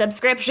 get a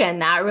subscription.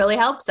 That really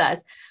helps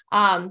us.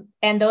 And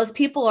those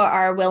people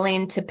are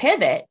willing to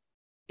pivot,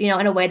 in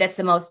a way that's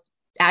the most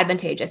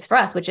advantageous for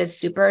us, which is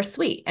super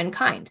sweet and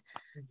kind.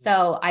 Mm-hmm.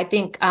 So I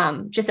think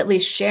just at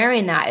least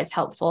sharing that is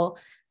helpful,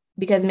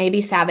 because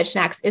maybe Savage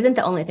Snacks isn't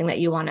the only thing that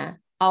you want to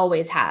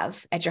always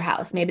have at your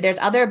house. Maybe there's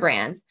other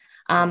brands.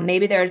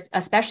 Maybe there's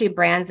especially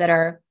brands that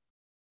are,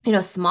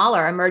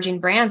 smaller emerging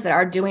brands that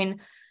are doing,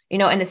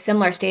 in a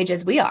similar stage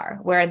as we are,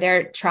 where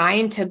they're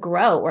trying to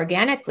grow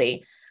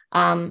organically.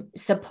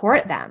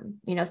 Support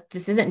them.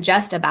 This isn't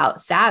just about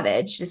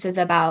Savage. This is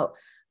about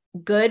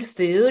good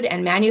food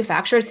and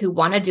manufacturers who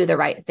want to do the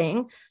right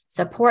thing,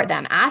 support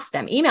them, ask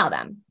them, email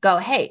them, go,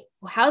 hey,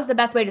 how's the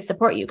best way to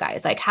support you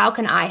guys? Like, how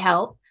can I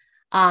help?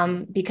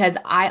 Because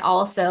I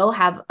also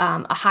have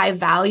a high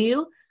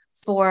value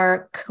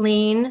for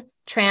clean,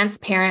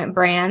 transparent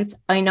brands,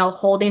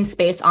 holding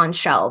space on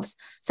shelves.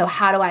 So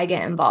how do I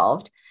get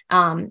involved?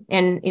 And,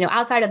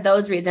 outside of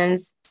those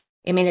reasons,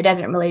 I mean, it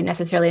doesn't really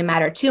necessarily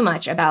matter too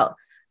much about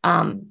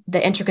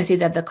the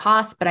intricacies of the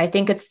cost, but I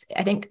think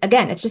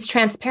again, it's just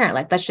transparent.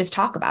 Like, let's just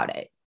talk about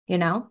it,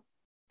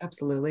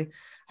 Absolutely.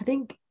 I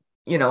think,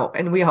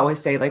 and we always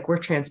say like, we're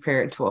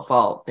transparent to a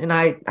fault. And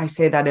I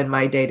say that in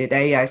my day to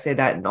day, I say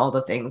that in all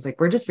the things, like,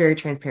 we're just very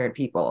transparent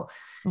people.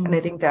 Mm-hmm. And I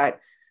think that,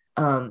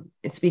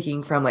 it's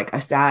speaking from like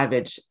a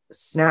Savage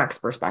Snacks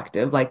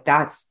perspective, like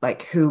that's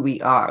like who we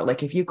are.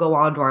 Like, if you go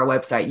onto our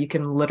website, you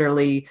can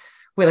literally,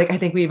 I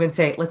think we even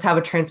say, let's have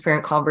a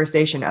transparent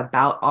conversation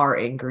about our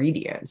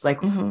ingredients.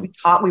 Like,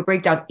 mm-hmm. we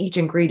break down each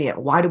ingredient.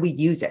 Why do we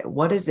use it?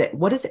 What is it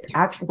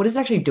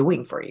actually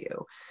doing for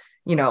you?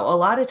 A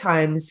lot of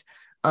times,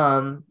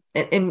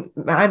 and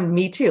I'm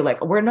me too. Like,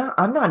 I'm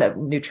not a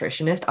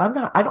nutritionist.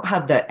 I don't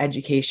have the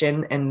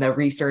education and the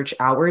research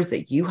hours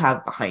that you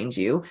have behind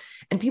you.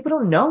 And people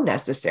don't know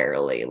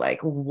necessarily like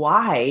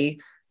why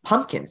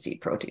pumpkin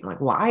seed protein,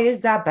 like, why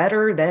is that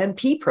better than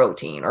pea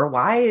protein? Or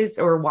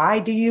why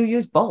do you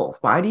use both?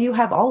 Why do you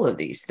have all of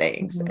these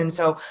things? Mm-hmm. And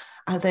so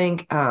I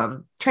think,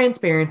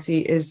 transparency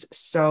is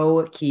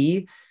so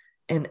key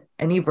in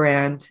any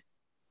brand,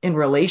 in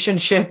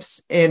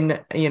relationships, in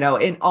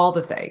all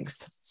the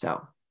things.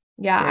 So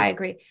yeah, I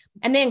agree.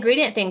 And the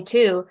ingredient thing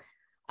too,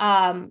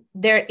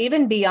 they're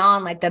even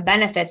beyond like the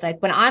benefits.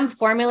 Like, when I'm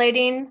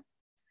formulating,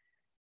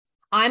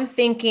 I'm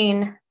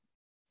thinking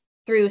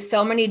through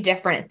so many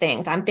different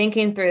things. I'm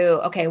thinking through,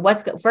 okay,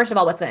 first of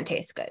all, what's going to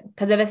taste good?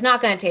 Because if it's not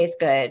going to taste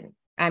good,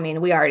 I mean,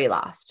 we already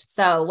lost.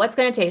 So what's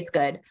going to taste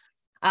good?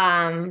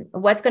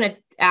 What's going to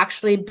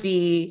actually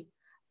be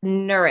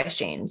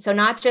nourishing? So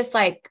not just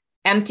like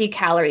empty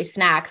calorie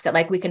snacks that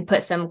like we can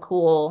put some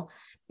cool,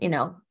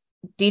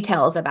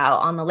 details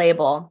about on the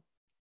label,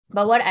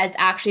 but what is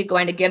actually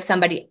going to give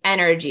somebody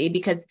energy,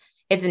 because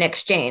it's an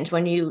exchange.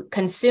 When you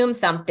consume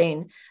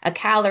something, a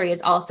calorie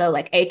is also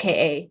like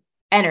AKA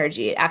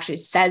energy. It actually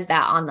says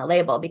that on the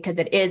label because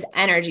it is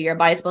energy. Your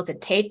body's supposed to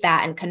take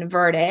that and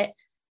convert it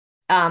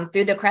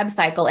through the Krebs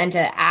cycle into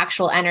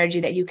actual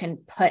energy that you can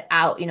put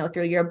out,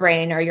 through your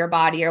brain or your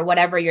body or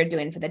whatever you're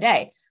doing for the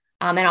day.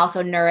 And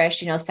also nourish,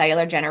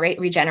 cellular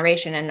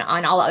regeneration and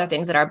on all other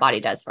things that our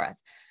body does for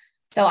us.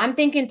 So I'm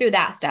thinking through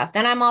that stuff.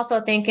 Then I'm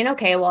also thinking,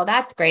 okay, well,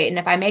 that's great. And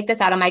if I make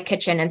this out of my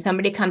kitchen and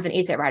somebody comes and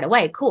eats it right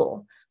away,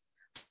 cool.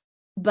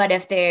 But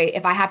if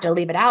I have to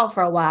leave it out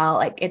for a while,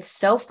 like, it's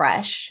so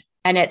fresh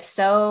and it's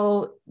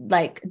so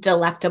like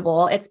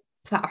delectable, it's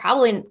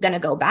probably going to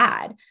go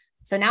bad.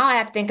 So now I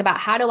have to think about,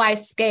 how do I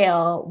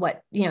scale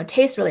what,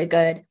 tastes really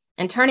good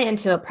and turn it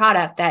into a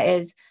product that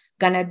is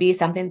going to be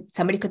something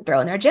somebody could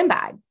throw in their gym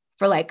bag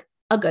for like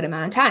a good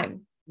amount of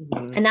time.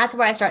 Mm-hmm. And that's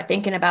where I start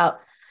thinking about,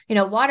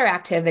 water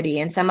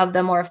activity and some of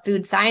the more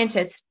food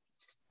scientist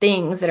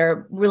things that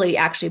are really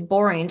actually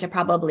boring to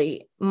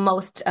probably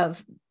most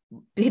of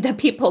the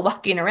people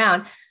walking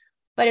around.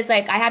 But it's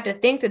like, I have to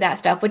think through that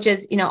stuff, which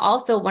is,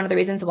 also one of the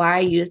reasons why I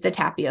use the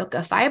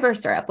tapioca fiber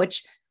syrup,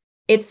 which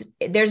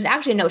there's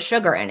actually no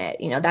sugar in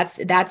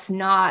it. That's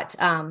not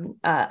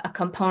a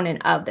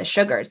component of the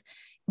sugars,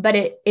 but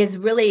it is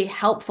really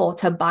helpful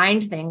to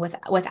bind things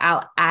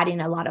without adding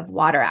a lot of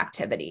water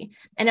activity.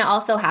 And it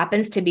also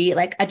happens to be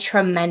like a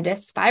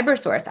tremendous fiber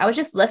source. I was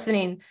just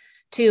listening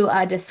to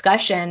a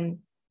discussion,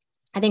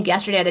 I think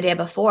yesterday or the day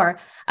before,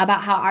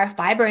 about how our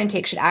fiber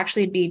intake should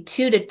actually be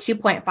 2 to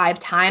 2.5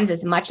 times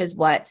as much as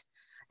what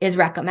is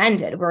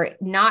recommended. We're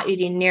not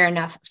eating near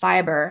enough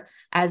fiber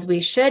as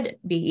we should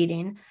be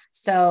eating.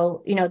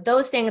 So,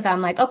 those things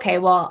I'm like, okay,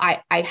 well,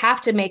 I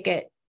have to make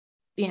it,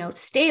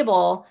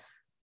 stable.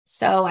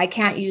 So I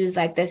can't use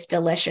like this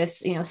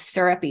delicious,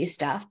 syrupy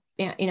stuff,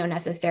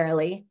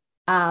 necessarily.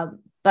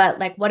 But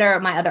like, what are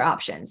my other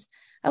options?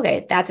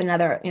 Okay, that's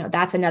another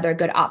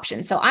good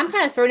option. So I'm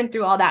kind of sorting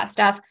through all that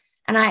stuff.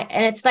 And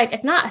it's like,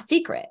 it's not a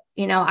secret,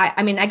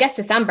 I mean, I guess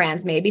to some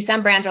brands, maybe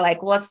some brands are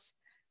like, well,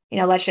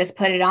 let's just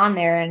put it on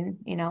there and,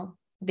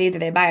 either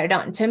they buy it or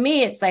don't. And to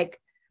me, it's like,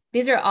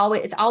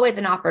 it's always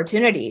an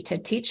opportunity to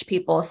teach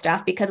people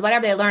stuff, because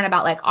whatever they learn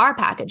about like our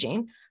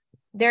packaging,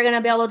 they're going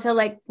to be able to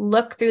like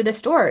look through the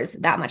stores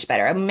that much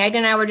better. I mean,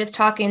 Megan and I were just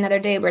talking the other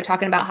day, we were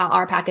talking about how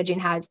our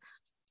packaging has,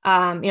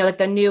 like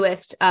the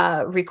newest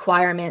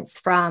requirements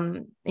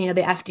from, the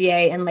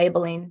FDA and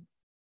labeling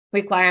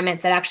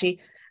requirements that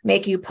actually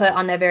make you put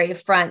on the very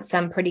front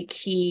some pretty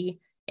key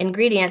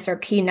ingredients or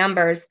key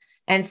numbers.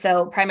 And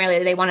so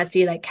primarily they want to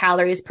see like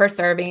calories per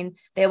serving.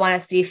 They want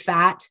to see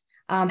fat,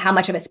 how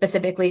much of it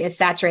specifically is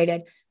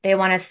saturated. They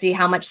want to see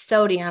how much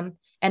sodium,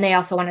 and they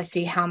also want to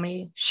see how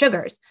many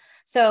sugars.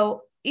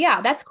 So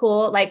yeah, that's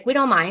cool. Like, we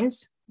don't mind.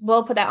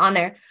 We'll put that on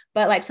there.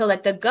 But like, so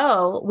like the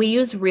Go, we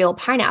use real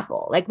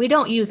pineapple. Like, we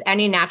don't use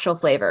any natural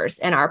flavors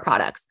in our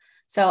products.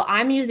 So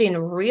I'm using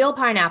real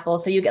pineapple.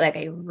 So you get like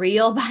a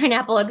real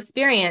pineapple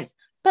experience,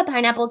 but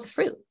pineapple's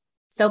fruit.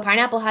 So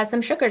pineapple has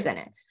some sugars in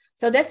it.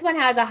 So this one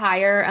has a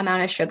higher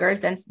amount of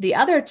sugars than the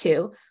other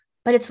two,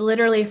 but it's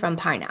literally from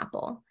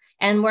pineapple.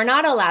 And we're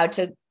not allowed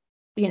to,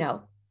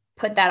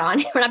 put that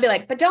on. We're not be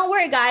like, but don't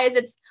worry, guys,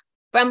 it's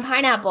from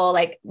pineapple.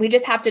 Like we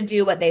just have to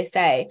do what they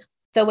say.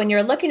 So when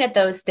you're looking at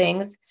those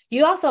things,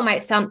 you also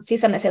might see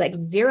some that say like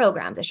 0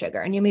 grams of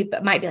sugar. And you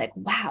might be like,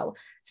 wow,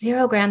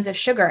 0 grams of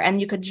sugar.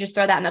 And you could just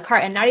throw that in the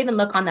cart and not even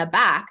look on the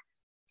back.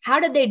 How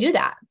did they do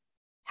that?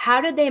 How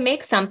did they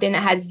make something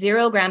that has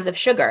 0 grams of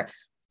sugar,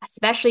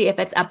 especially if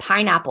it's a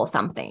pineapple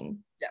something?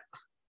 Yeah.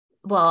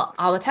 Well,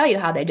 I will tell you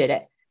how they did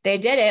it. They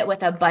did it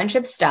with a bunch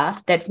of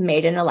stuff that's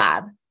made in a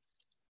lab.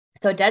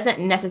 So it doesn't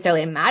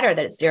necessarily matter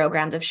that it's 0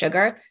 grams of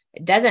sugar.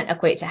 It doesn't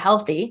equate to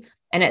healthy.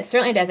 And it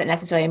certainly doesn't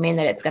necessarily mean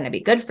that it's going to be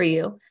good for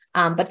you.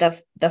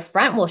 But the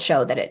front will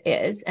show that it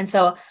is. And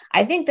so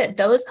I think that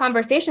those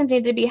conversations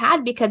need to be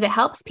had because it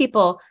helps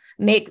people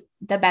make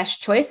the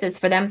best choices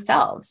for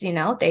themselves.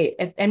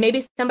 And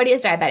maybe somebody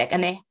is diabetic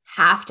and they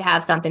have to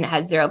have something that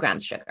has 0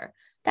 grams sugar.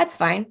 That's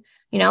fine.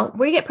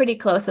 We get pretty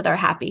close with our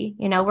happy,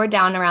 we're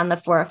down around the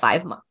 4 or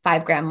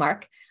 5 gram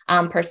mark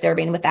per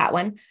serving with that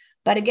one.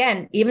 But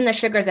again, even the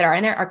sugars that are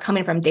in there are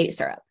coming from date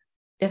syrup.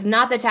 It's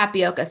not the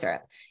tapioca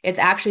syrup. It's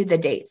actually the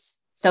dates.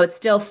 So it's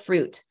still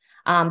fruit.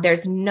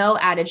 There's no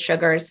added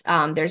sugars.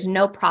 There's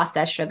no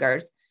processed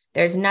sugars.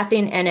 There's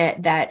nothing in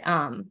it that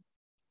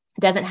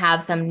doesn't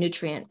have some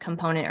nutrient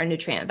component or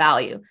nutrient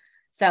value.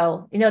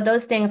 So,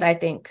 those things, I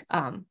think,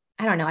 I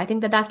don't know. I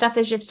think that stuff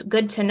is just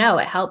good to know.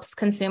 It helps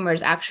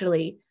consumers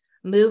actually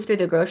move through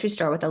the grocery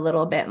store with a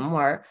little bit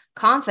more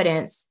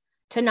confidence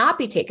to not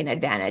be taken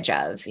advantage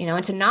of,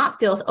 and to not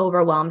feel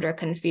overwhelmed or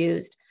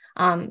confused.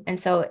 And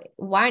so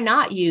why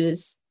not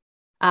use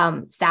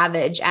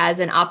Savage as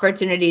an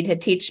opportunity to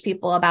teach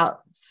people about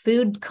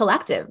food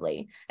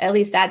collectively? At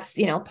least that's,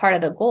 part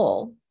of the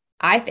goal,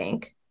 I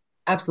think.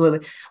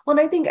 Absolutely. Well,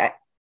 and I think,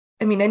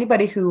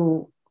 anybody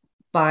who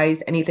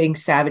buys anything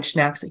Savage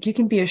Snacks, like you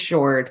can be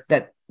assured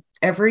that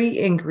every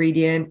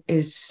ingredient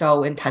is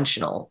so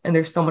intentional and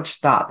there's so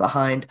much thought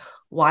behind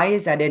why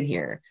is that in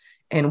here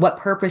and what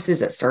purpose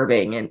is it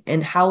serving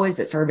and how is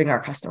it serving our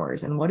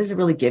customers and what is it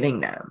really giving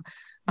them?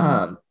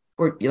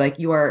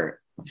 You are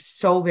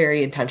so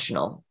very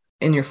intentional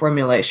in your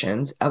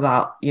formulations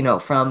about,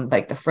 from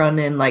like the front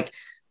end, like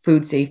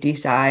food safety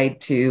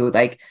side to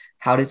like,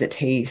 how does it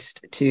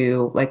taste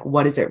to like,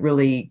 what is it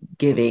really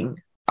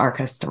giving our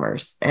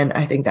customers? And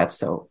I think that's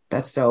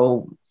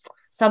so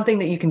something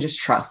that you can just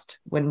trust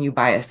when you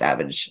buy a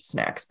Savage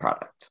Snacks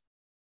product.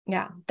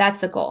 Yeah, that's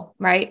the goal,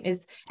 right?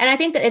 And I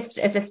think that it's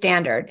a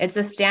standard. It's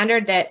a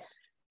standard that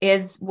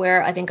is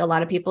where I think a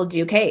lot of people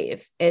do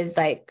cave, is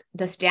like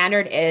the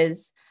standard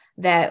is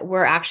that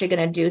we're actually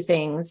going to do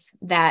things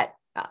that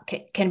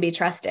can be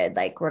trusted.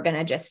 Like we're going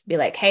to just be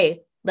like,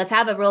 hey, let's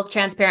have a real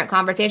transparent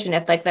conversation.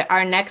 If like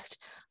our next,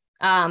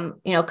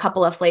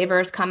 couple of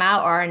flavors come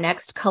out or our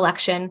next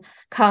collection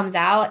comes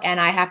out and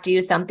I have to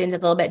use something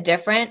that's a little bit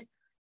different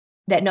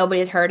that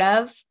nobody's heard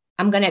of,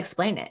 I'm going to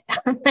explain it.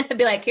 I'm going to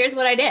be like, here's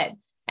what I did.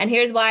 And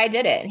here's why I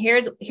did it. And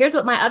here's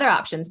what my other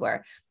options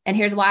were. And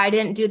here's why I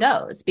didn't do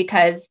those.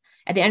 Because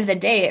at the end of the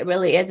day, it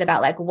really is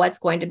about like what's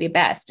going to be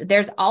best.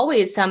 There's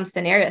always some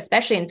scenario,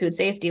 especially in food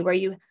safety, where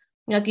you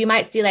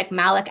might see like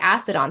malic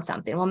acid on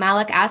something. Well,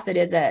 malic acid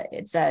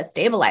it's a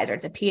stabilizer.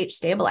 It's a pH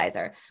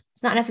stabilizer.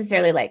 It's not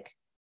necessarily like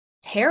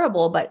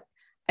terrible, but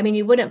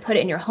you wouldn't put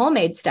it in your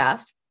homemade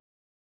stuff.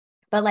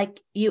 But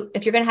like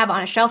if you're going to have it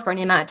on a shelf for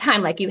any amount of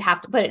time, like you have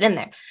to put it in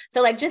there.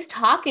 So like just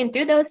talking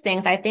through those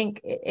things, I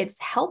think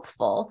it's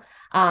helpful,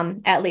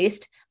 at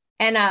least.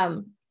 And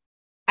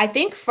I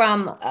think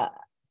from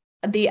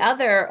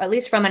at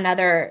least from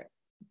another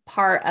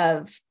part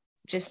of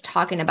just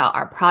talking about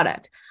our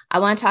product, I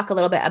want to talk a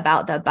little bit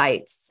about the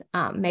bites.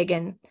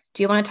 Megan,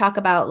 do you want to talk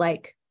about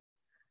like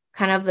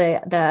kind of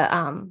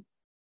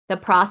the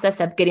process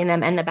of getting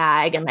them in the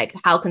bag and like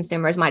how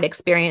consumers might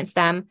experience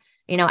them,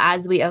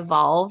 as we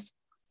evolve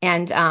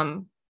and,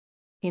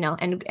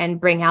 and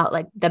bring out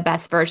like the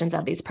best versions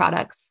of these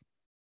products?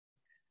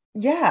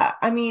 Yeah.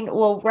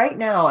 Right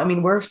now,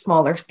 we're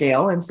smaller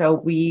scale. And so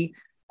we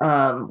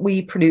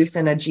produce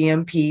in a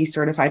GMP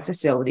certified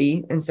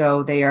facility. And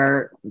so they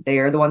are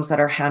the ones that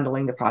are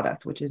handling the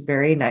product, which is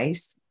very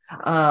nice.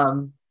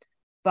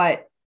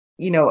 But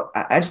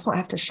I just won't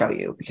have to show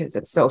you because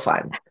it's so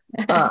fun.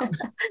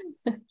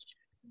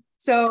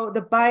 So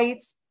the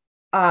bites,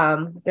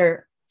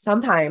 they're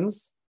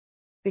sometimes,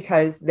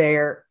 because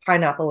they're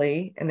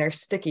pineapple-y and they're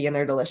sticky and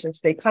they're delicious,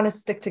 they kind of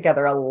stick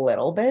together a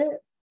little bit.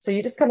 So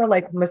you just kind of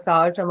like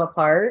massage them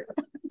apart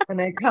and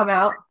they come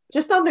out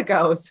just on the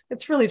goes.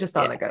 It's really just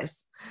on the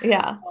goes.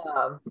 Yeah.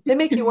 They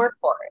make you work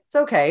for it. It's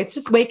okay. It's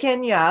just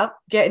waking you up,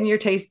 getting your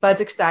taste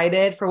buds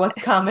excited for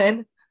what's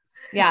coming.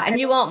 Yeah. And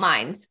you won't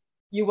mind.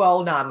 You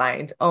will not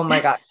mind. Oh my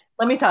gosh.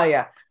 Let me tell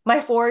you, my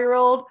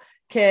 4-year-old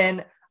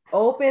can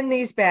open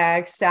these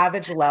bags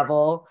Savage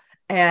level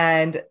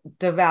and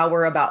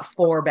devour about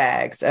 4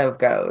 bags of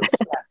Goes.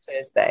 That's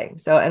his thing.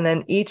 So, and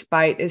then each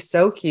bite is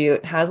so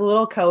cute, has a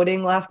little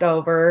coating left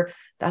over.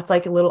 That's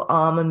like a little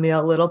almond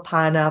meal, little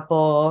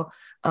pineapple.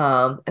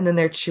 And then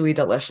their chewy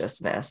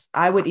deliciousness.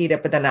 I would eat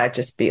it, but then I'd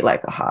just be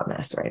like a hot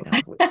mess right now.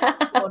 We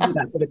don't do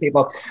that to the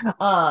people.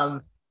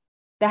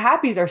 The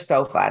Happies are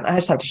so fun. I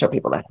just have to show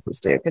people the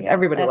Happies too, because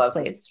everybody loves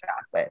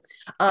chocolate.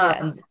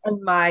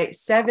 And my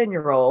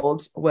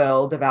 7-year-old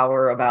will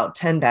devour about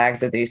 10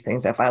 bags of these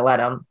things if I let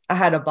him. I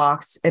had a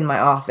box in my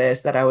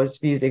office that I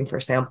was using for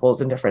samples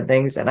and different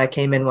things. And I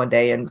came in one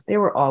day and they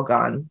were all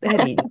gone. They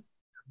had eaten.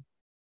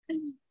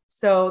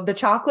 So the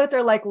chocolates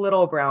are like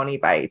little brownie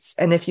bites.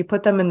 And if you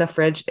put them in the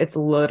fridge, it's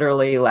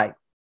literally like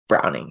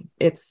brownie.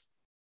 It's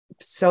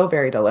so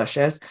very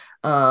delicious.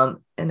 And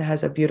it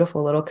has a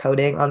beautiful little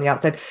coating on the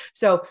outside.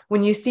 So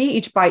when you see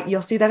each bite,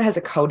 you'll see that it has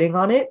a coating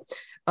on it.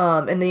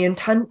 And the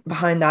intent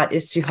behind that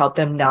is to help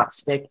them not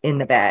stick in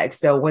the bag.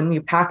 So when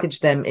you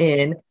package them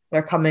in,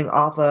 they're coming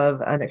off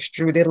of an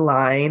extruded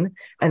line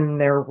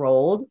and they're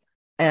rolled.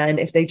 And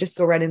if they just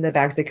go right into the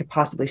bags, they could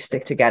possibly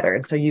stick together.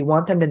 And so you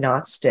want them to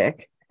not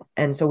stick.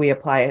 And so we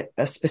apply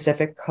a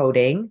specific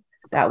coating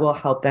that will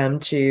help them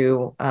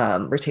to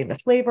retain the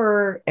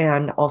flavor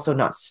and also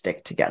not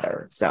stick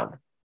together. So,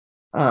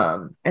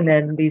 and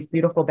then these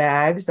beautiful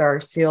bags are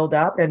sealed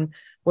up. And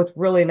what's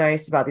really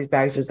nice about these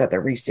bags is that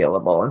they're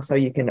resealable. And so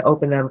you can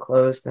open them,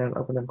 close them,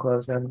 open them,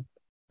 close them.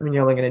 I mean,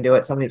 you're only going to do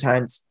it so many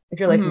times. If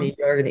you're like me,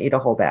 you're going to eat a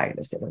whole bag in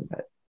a sitting.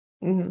 But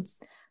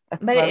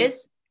it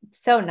is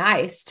so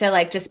nice to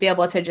like just be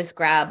able to just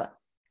grab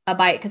a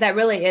bite, because that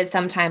really is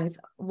sometimes,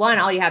 one,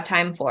 all you have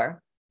time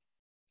for,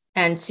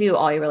 and two,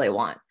 all you really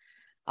want.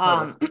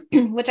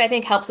 Which I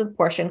think helps with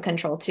portion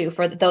control too,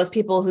 for those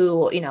people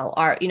who,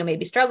 are,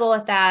 maybe struggle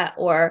with that,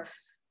 or,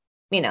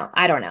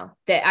 I don't know,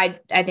 that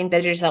I think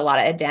that there's just a lot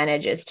of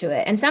advantages to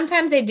it. And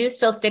sometimes they do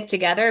still stick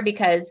together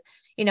because,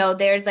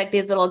 there's like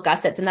these little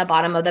gussets in the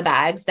bottom of the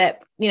bags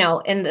that,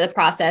 in the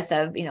process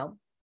of,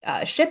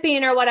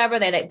 shipping or whatever,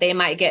 they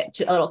might get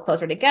a little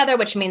closer together,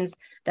 which means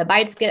the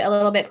bites get a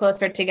little bit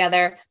closer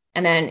together.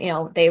 And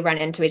then, they run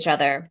into each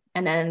other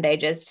and then they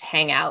just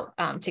hang out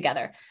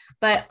together.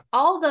 But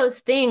all those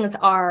things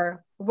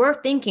we're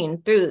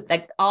thinking through,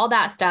 like all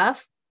that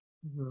stuff,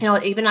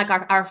 even like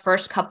our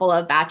first couple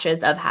of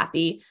batches of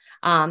Happy,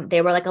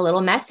 they were like a little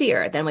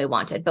messier than we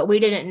wanted, but we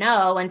didn't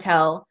know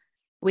until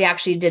we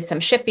actually did some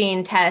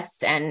shipping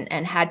tests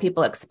and had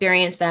people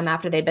experience them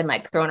after they've been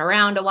like thrown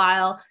around a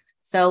while.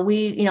 So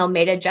we,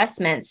 made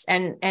adjustments,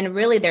 and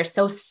really they're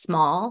so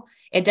small.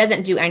 It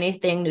doesn't do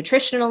anything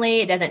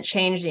nutritionally. It doesn't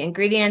change the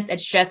ingredients.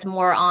 It's just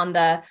more on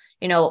the,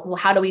 well,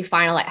 how do we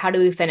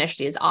finish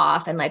these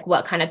off? And like,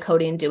 what kind of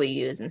coating do we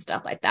use and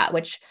stuff like that,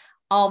 which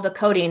all the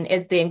coating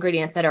is the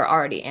ingredients that are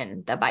already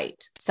in the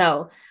bite.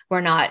 So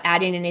we're not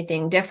adding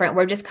anything different.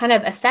 We're just kind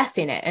of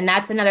assessing it. And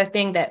that's another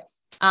thing that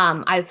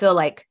I feel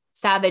like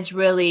Savage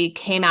really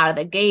came out of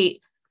the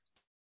gate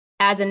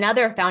as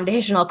another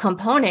foundational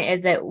component,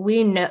 is that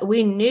we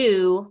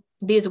knew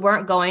these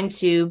weren't going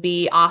to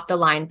be off the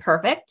line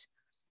perfect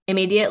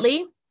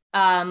immediately.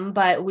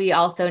 But we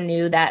also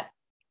knew that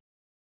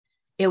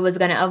it was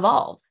going to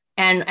evolve,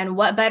 and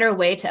what better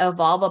way to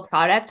evolve a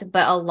product,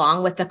 but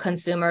along with the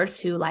consumers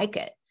who like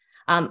it.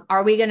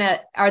 Are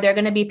there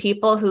going to be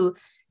people who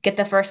get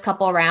the first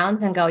couple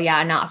rounds and go,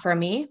 yeah, not for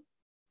me?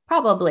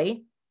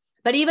 Probably.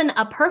 But even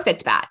a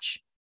perfect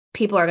batch,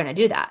 people are going to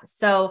do that.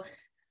 So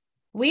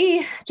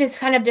we just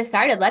kind of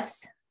decided,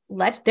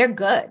 they're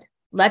good.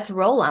 Let's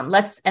roll them.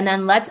 Let's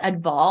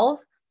evolve.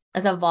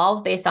 Let's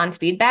evolve based on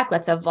feedback.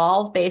 Let's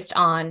evolve based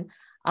on,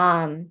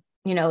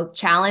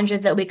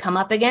 challenges that we come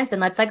up against.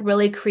 And let's like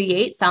really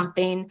create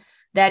something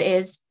that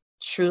is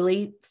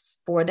truly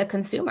for the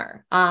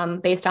consumer,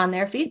 based on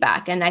their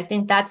feedback. And I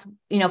think that's,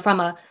 from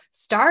a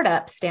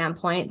startup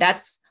standpoint,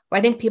 that's where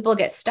I think people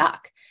get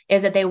stuck,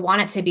 is that they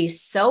want it to be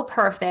so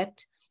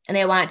perfect. And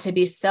they want it to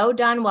be so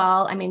done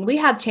well. I mean, we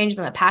have changes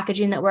in the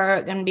packaging that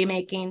we're going to be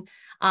making.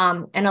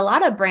 And a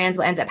lot of brands,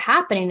 what ends up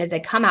happening is they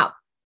come out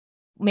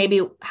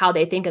maybe how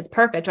they think is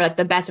perfect, or like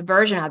the best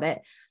version of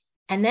it.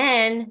 And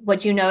then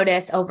what you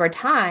notice over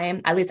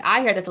time, at least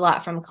I hear this a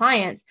lot from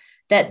clients,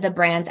 that the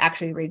brands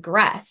actually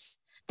regress.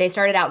 They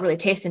started out really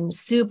tasting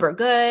super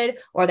good,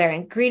 or their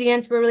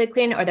ingredients were really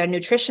clean, or their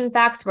nutrition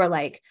facts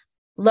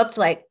looked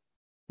like,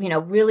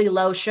 really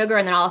low sugar.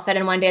 And then all of a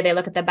sudden one day they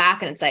look at the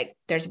back and it's like,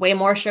 there's way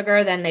more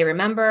sugar than they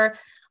remember.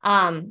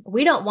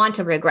 We don't want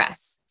to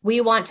regress. We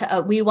want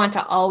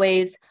to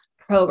always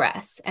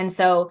progress. And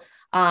so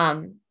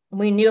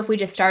we knew if we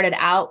just started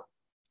out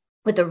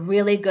with a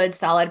really good,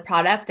 solid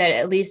product that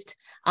at least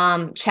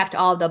checked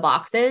all the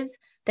boxes,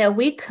 that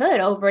we could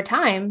over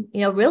time,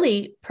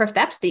 really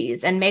perfect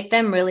these and make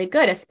them really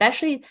good.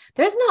 Especially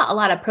there's not a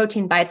lot of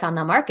protein bites on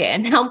the market.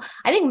 And now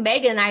I think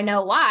Megan and I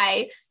know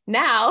why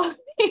now.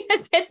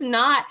 It's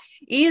not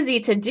easy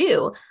to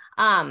do.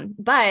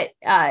 But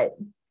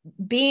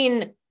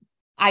being,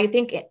 I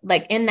think,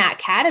 like in that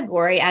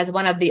category as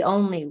one of the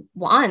only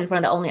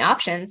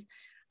options,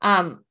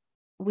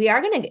 we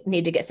are going to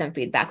need to get some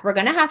feedback. We're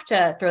going to have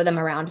to throw them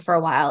around for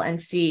a while and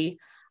see,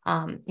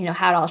 how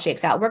it all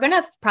shakes out. We're going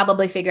to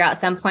probably figure out at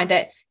some point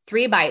that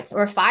 3 bites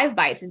or 5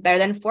 bites is better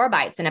than 4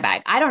 bites in a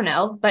bag. I don't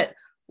know, but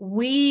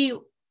we're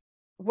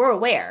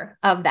aware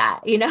of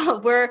that.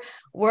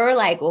 We're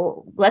like,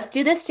 well, let's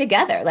do this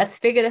together. Let's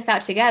figure this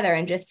out together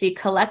and just see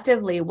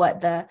collectively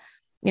what the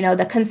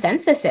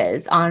consensus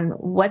is on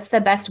what's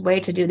the best way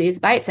to do these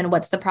bites and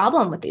what's the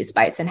problem with these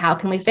bites and how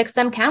can we fix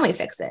them? Can we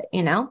fix it? Do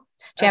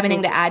you have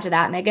anything to add to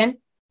that, Megan?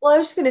 Well, I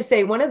was just going to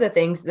say, one of the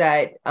things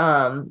that,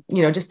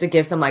 just to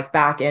give some like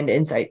back end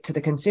insight to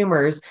the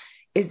consumers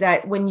is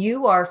that when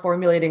you are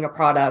formulating a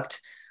product,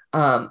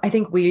 I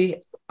think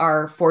we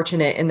are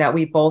fortunate in that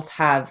we both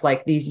have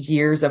like these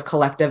years of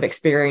collective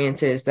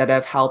experiences that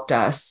have helped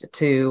us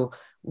to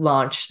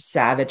launch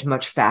Savage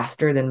much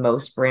faster than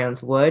most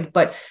brands would.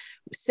 But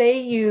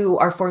say you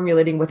are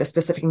formulating with a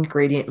specific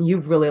ingredient, you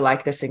really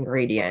like this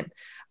ingredient.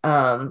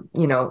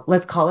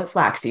 Let's call it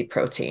flaxseed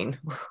protein.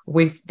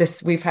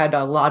 We've had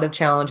a lot of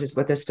challenges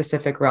with this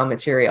specific raw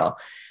material.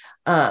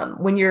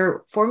 When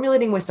you're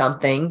formulating with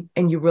something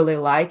and you really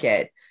like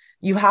it,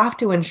 you have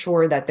to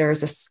ensure that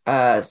there's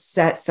a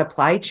set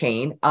supply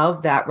chain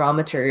of that raw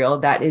material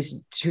that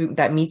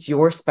meets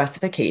your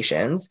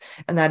specifications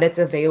and that it's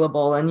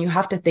available. And you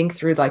have to think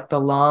through like the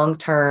long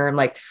term,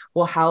 like,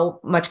 well, how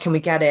much can we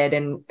get it?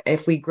 And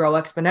if we grow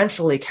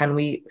exponentially, can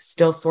we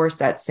still source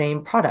that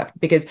same product?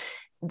 Because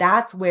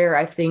that's where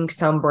I think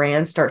some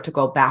brands start to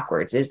go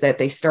backwards, is that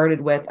they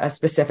started with a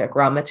specific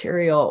raw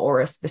material or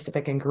a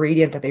specific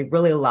ingredient that they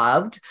really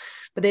loved,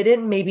 but they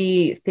didn't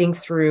maybe think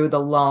through the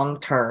long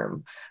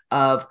term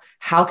of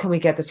how can we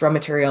get this raw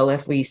material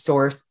if we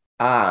source,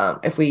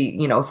 if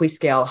we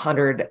scale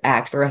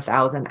 100x or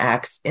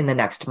 1000x in the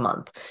next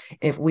month.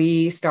 If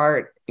we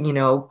start,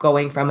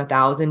 going from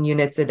 1,000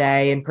 units a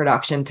day in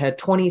production to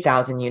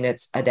 20,000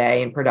 units a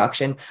day in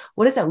production,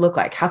 what does that look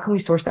like? How can we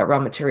source that raw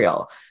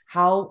material?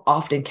 How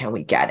often can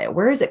we get it?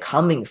 Where is it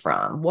coming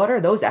from? What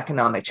are those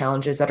economic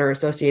challenges that are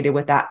associated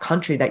with that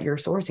country that you're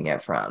sourcing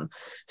it from?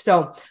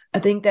 So I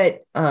think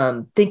that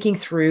thinking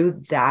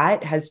through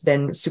that has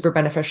been super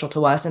beneficial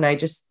to us. And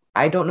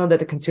I don't know that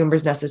the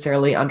consumers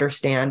necessarily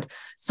understand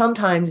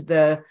sometimes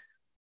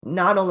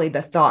not only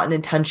the thought and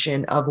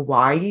intention of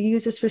why you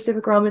use a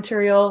specific raw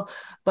material,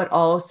 but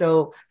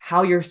also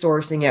how you're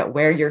sourcing it,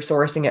 where you're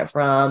sourcing it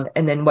from,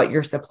 and then what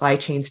your supply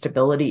chain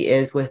stability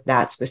is with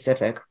that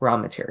specific raw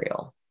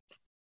material.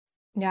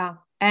 Yeah.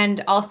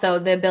 And also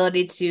the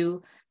ability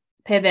to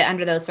pivot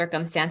under those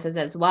circumstances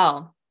as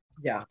well.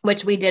 Yeah.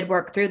 Which we did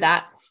work through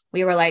that.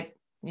 We were like,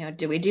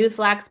 do we do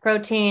flax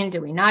protein?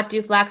 Do we not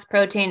do flax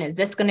protein? Is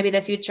this going to be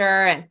the future?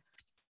 And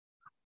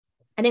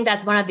I think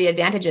that's one of the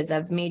advantages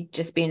of me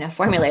just being a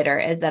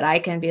formulator, is that I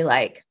can be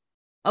like,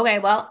 okay,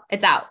 well,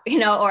 it's out,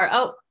 or,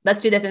 oh, let's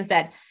do this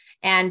instead.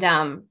 And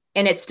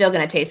it's still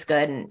going to taste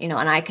good. And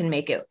I can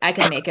make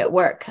it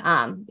work,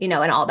 and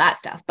all that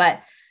stuff.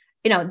 But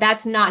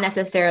that's not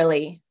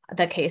necessarily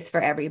the case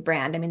for every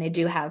brand. I mean, they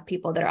do have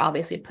people that are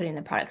obviously putting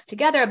the products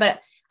together,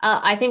 but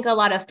I think a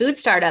lot of food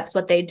startups,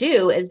 what they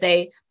do is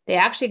they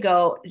actually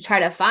go try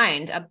to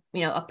find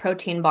a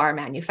protein bar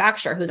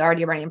manufacturer who's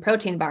already running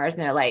protein bars.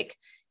 And they're like,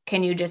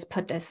 can you just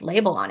put this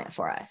label on it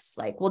for us?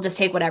 Like, we'll just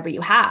take whatever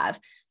you have.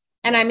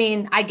 And I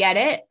mean, I get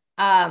it.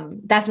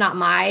 That's not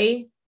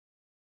my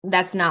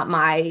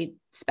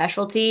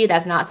specialty.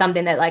 That's not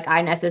something that like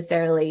I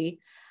necessarily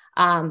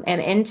am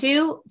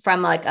into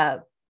from like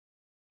a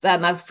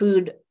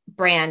food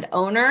brand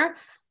owner.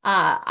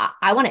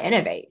 I want to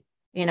innovate.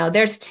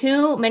 There's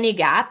too many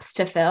gaps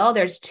to fill.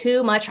 There's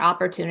too much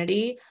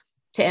opportunity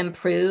to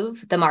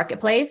improve the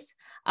marketplace.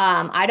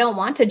 I don't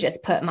want to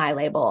just put my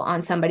label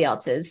on somebody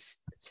else's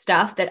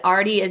stuff that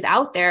already is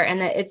out there and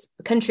that it's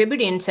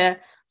contributing to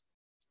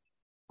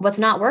what's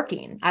not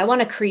working. I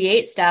want to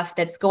create stuff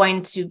that's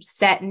going to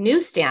set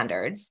new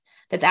standards,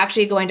 that's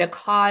actually going to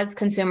cause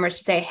consumers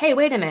to say, hey,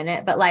 wait a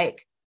minute, but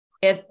like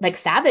if like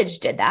Savage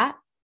did that.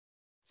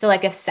 So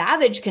like if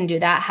Savage can do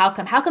that, how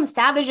come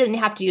Savage didn't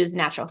have to use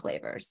natural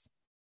flavors?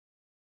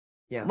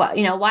 Yeah.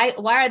 Well, why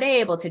are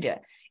they able to do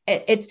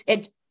it?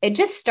 It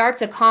just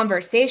starts a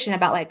conversation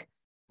about like,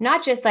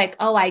 not just like,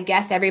 oh, I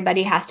guess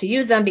everybody has to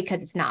use them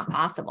because it's not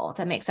possible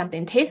to make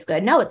something taste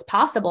good. No, it's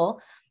possible.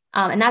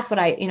 And that's what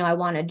I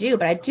want to do.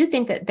 But I do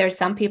think that there's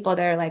some people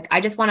that are like, I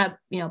just want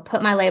to,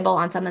 put my label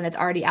on something that's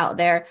already out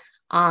there.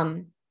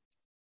 And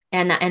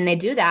they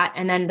do that.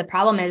 And then the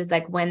problem is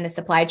like when the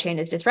supply chain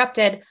is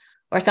disrupted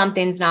or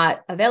something's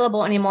not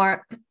available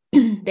anymore,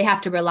 they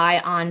have to rely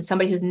on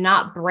somebody who's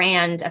not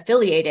brand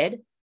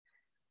affiliated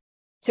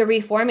to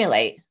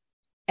reformulate.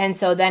 And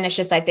so then it's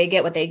just like they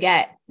get what they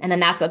get. And then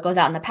that's what goes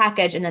out in the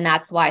package. And then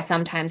that's why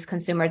sometimes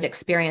consumers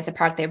experience a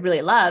product they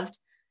really loved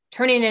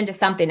turning into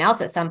something else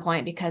at some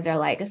point because they're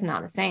like, it's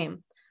not the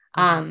same.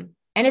 And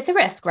it's a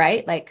risk,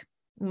 right? Like,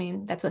 I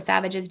mean, that's what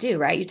Savages do,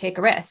 right? You take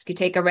a risk. You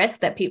take a risk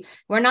that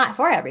we're not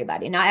for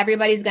everybody. Not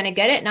everybody's going to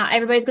get it. Not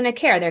everybody's going to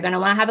care. They're going to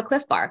want to have a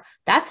Cliff Bar.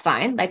 That's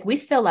fine. Like, we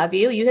still love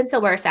you. You can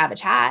still wear a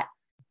Savage hat.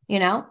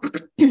 the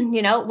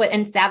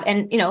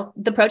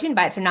protein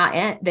bites are not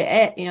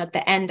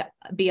the end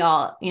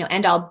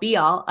all be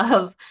all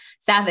of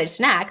Savage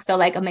snacks. So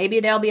like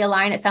maybe there'll be a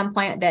line at some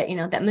point that,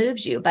 that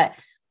moves you, but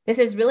this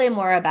is really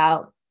more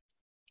about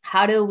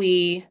how do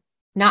we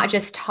not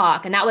just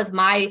talk. And that was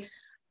my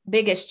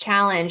biggest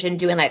challenge in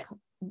doing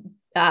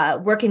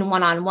working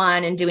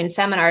one-on-one and doing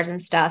seminars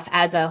and stuff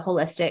as a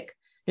holistic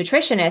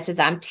nutritionist, is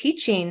I'm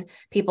teaching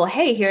people,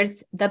 hey,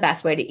 here's the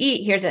best way to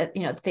eat. Here's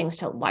things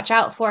to watch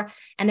out for.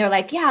 And they're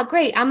like, yeah,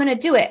 great, I'm going to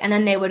do it. And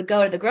then they would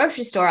go to the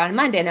grocery store on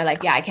Monday and they're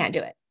like, yeah, I can't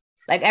do it.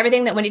 Like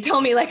everything that when he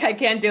told me, like, I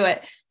can't do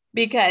it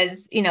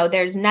because,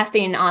 there's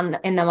nothing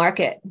in the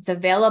market that's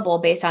available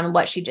based on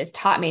what she just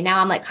taught me. Now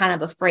I'm like kind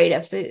of afraid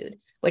of food,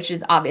 which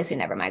is obviously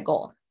never my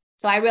goal.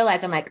 So I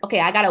realized I'm like, okay,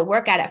 I got to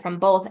work at it from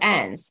both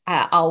ends.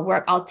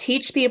 I'll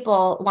teach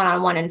people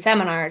one-on-one in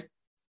seminars,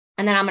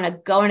 and then I'm going to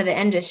go into the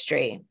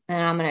industry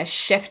and I'm going to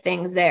shift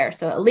things there.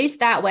 So at least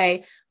that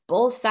way,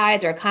 both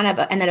sides are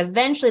and then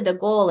eventually the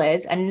goal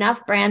is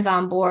enough brands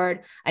on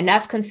board,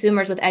 enough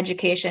consumers with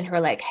education who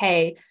are like,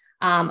 hey,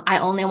 I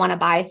only want to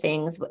buy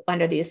things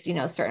under these,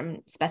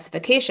 certain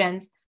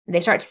specifications.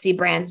 They start to see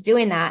brands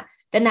doing that.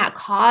 Then that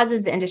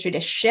causes the industry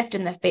to shift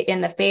in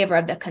the favor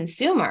of the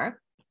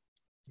consumer.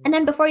 And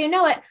then before you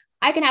know it,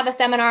 I can have a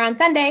seminar on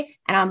Sunday,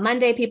 and on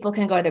Monday, people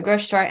can go to the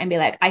grocery store and be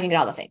like, I can get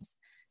all the things,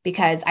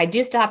 because I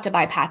do still have to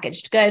buy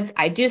packaged goods.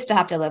 I do still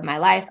have to live my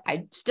life.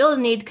 I still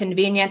need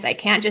convenience. I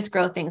can't just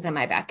grow things in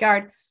my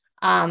backyard.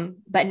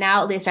 But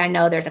now at least I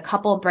know there's a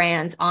couple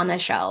brands on the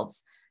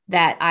shelves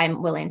that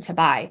I'm willing to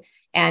buy.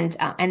 And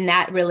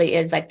that really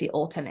is like the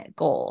ultimate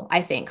goal,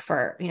 I think,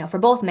 for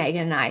both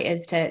Megan and I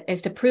is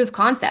to prove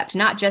concept,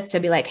 not just to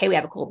be like, hey, we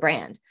have a cool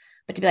brand,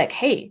 but to be like,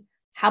 hey,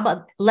 how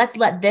about let's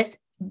let this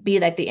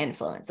be like the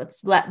influence.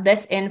 Let's let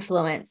this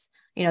influence,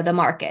 the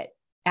market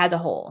as a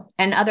whole,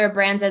 and other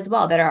brands as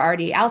well that are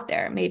already out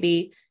there,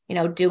 maybe,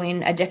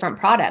 doing a different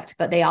product,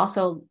 but they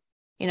also,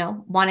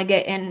 want to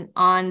get in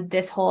on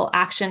this whole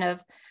action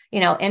of,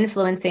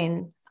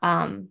 influencing,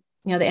 the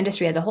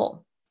industry as a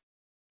whole.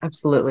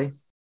 Absolutely.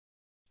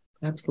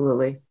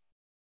 Absolutely.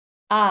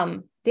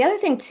 The other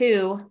thing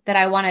too, that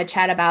I want to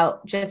chat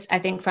about, just, I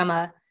think from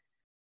a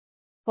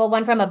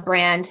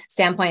brand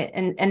standpoint,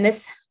 and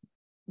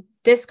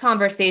this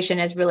conversation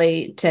is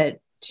really to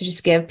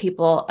just give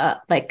people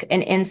like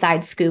an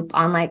inside scoop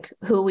on like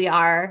who we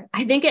are.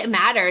 I think it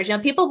matters.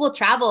 People will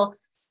travel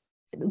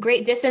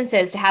great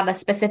distances to have a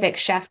specific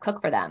chef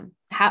cook for them.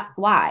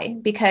 Why?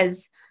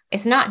 Because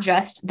it's not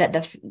just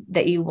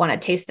that you want to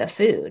taste the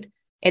food.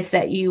 It's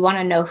that you want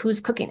to know who's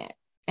cooking it.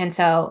 And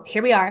so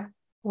here we are.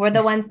 We're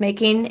the ones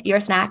making your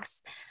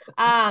snacks.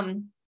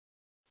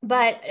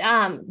 But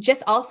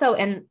just also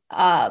in,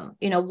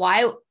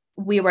 why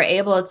we were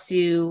able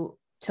to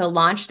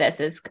launch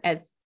this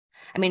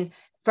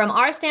from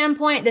our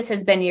standpoint, this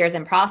has been years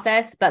in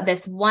process, but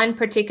this one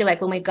particular,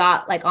 like when we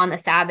got like on the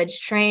Savage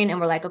train and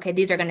we're like, okay,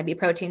 these are going to be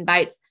protein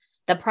bites.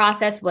 The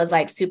process was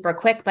like super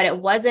quick, but it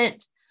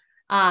wasn't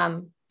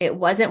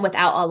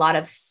without a lot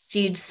of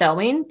seed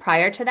sowing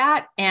prior to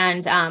that.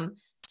 And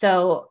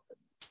so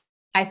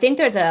I think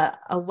there's a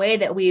way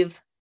that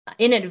we've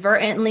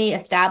inadvertently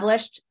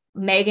established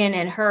Megan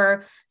and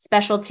her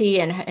specialty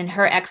and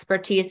her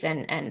expertise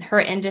and her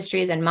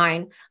industries and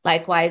mine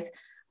likewise,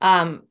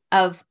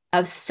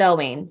 of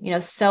sowing,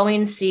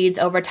 sowing seeds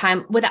over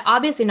time with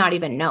obviously not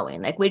even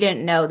knowing, like we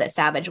didn't know that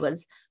Savage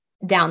was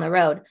down the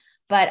road,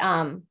 but,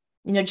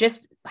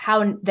 just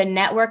how the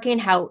networking,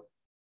 how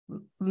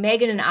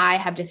Megan and I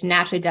have just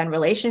naturally done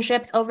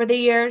relationships over the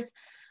years,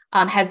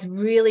 has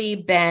really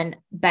been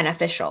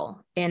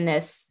beneficial in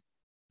this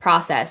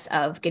process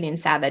of getting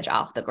Savage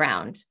off the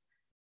ground.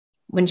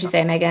 Wouldn't you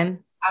say,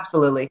 Megan?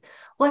 Absolutely.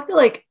 Well, I feel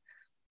like,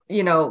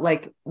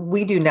 like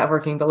we do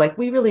networking, but like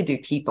we really do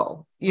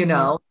people,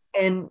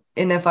 and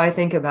if I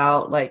think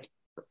about like,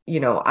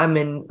 I'm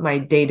in my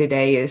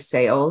day-to-day is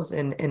sales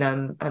and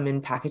I'm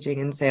in packaging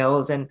and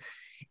sales and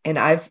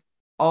I've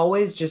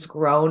always just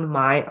grown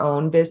my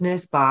own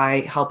business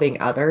by helping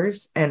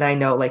others. And I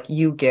know like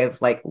you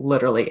give like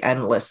literally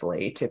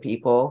endlessly to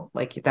people,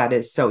 like that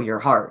is so your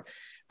heart.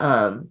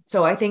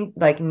 So I think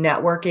like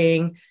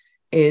networking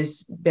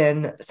has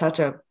been such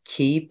a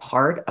key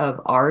part of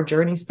our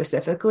journey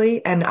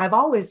specifically. And I've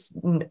always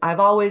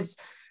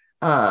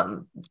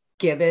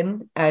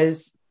given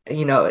as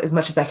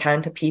much as I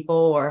can to people,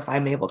 or if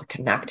I'm able to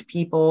connect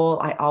people,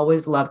 I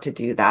always love to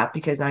do that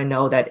because I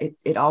know that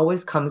it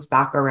always comes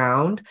back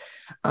around.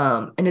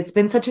 And it's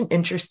been such an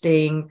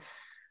interesting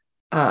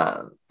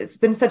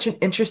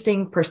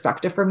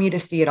perspective for me to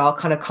see it all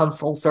kind of come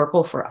full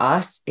circle for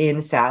us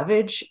in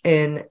Savage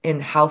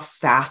in how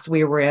fast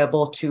we were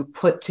able to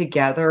put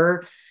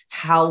together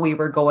how we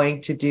were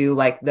going to do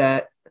like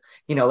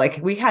like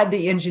we had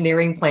the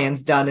engineering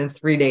plans done in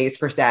 3 days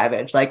for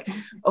Savage. Like,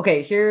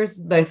 okay,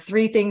 here's the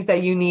 3 things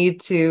that you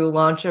need to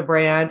launch a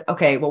brand.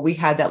 Okay, well, we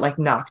had that like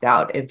knocked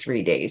out in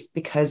 3 days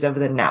because of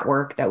the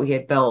network that we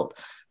had built,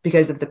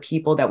 because of the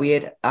people that we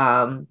had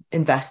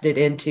invested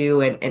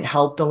into and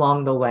helped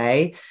along the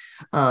way.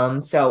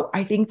 So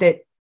I think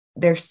that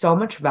there's so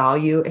much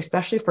value,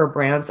 especially for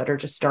brands that are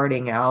just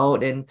starting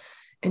out, and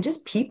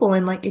just people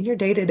in like in your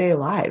day-to-day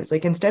lives.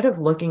 Like instead of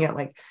looking at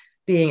like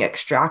being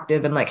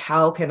extractive and like,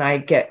 how can I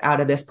get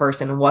out of this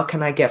person and what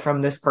can I get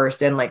from this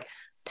person? Like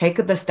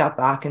take the step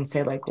back and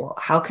say like, well,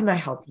 how can I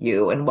help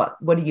you? And what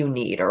do you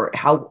need? Or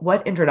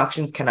what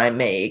introductions can I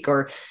make?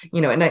 Or,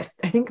 and I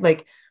think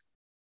like,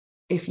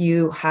 if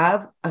you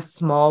have a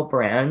small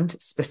brand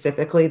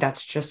specifically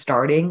that's just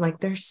starting, like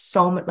there's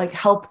so much, like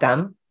help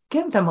them,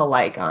 give them a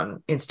like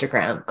on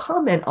Instagram,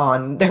 comment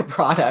on their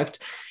product,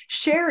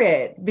 share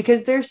it,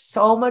 because there's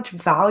so much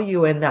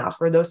value in that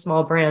for those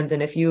small brands.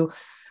 And if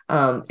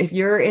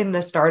you're in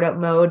the startup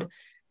mode,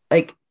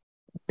 like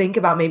think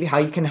about maybe how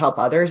you can help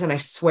others. And I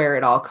swear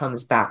it all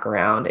comes back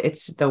around.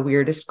 It's the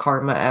weirdest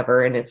karma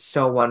ever. And it's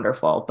so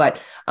wonderful. But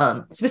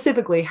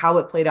specifically how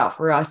it played out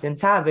for us in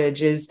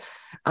Savage is,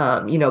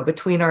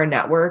 between our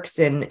networks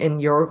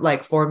and your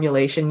like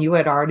formulation, you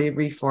had already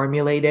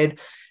reformulated,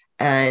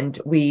 and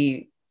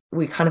we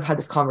kind of had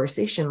this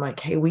conversation like,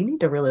 hey, we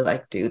need to really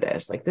like do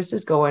this. Like, this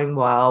is going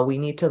well. We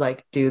need to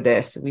like do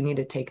this. We need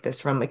to take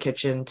this from a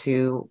kitchen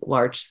to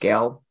large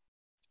scale.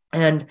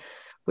 And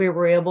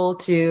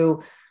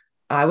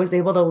I was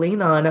able to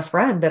lean on a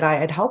friend that I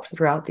had helped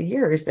throughout the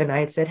years. And I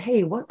had said,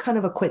 hey, what kind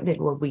of equipment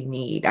would we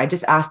need? I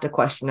just asked a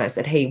question. I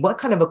said, hey, what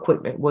kind of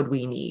equipment would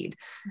we need?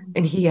 Mm-hmm.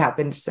 And he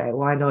happened to say,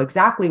 well, I know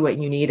exactly what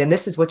you need. And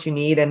this is what you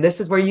need. And this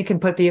is where you can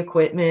put the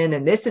equipment.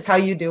 And this is how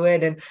you do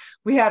it. And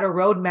we had a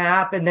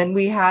roadmap. And then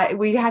we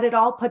had it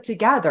all put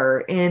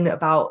together in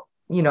about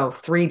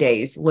 3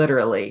 days,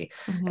 literally.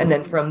 Mm-hmm. And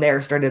then from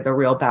there started the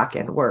real back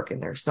end work.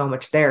 And there's so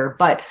much there.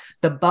 But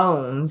the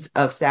bones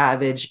of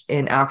Savage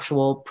in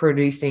actual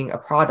producing a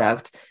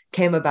product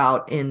came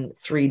about in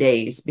 3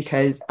 days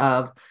because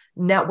of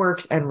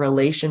networks and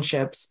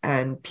relationships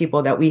and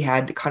people that we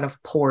had kind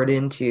of poured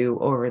into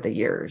over the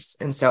years.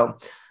 And so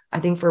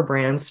I think for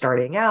brands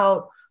starting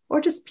out,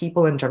 or just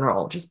people in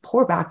general, just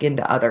pour back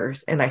into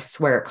others. And I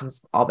swear it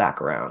comes all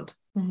back around.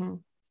 Mm-hmm.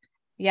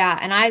 Yeah.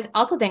 And I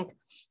also think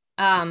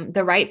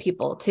the right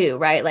people too,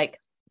 right? Like,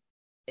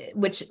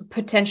 which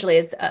potentially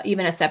is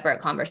even a separate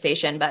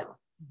conversation, but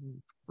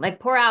like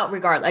pour out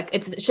regard, like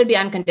it should be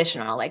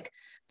unconditional. Like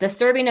the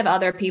serving of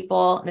other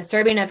people, the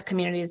serving of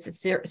communities,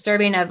 the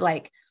serving of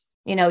like,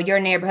 your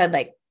neighborhood,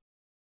 like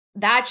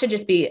that should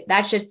just be,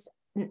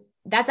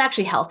 that's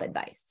actually health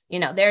advice.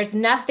 There's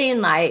nothing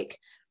like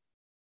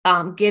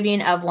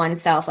giving of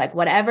oneself, like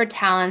whatever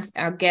talents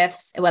or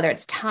gifts, whether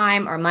it's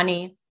time or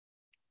money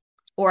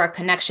or a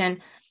connection.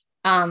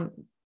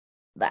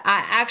 I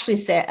actually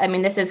say, I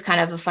mean, this is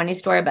kind of a funny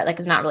story, but like,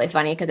 it's not really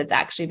funny because it's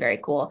actually very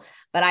cool.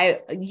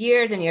 But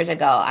years and years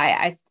ago,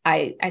 I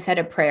said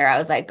a prayer. I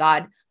was like,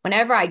 God,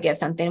 whenever I give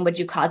something, would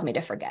you cause me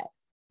to forget?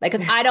 Like,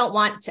 cause I don't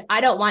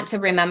want to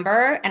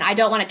remember, and I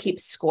don't want to keep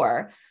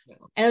score.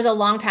 And it was a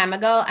long time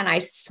ago. And I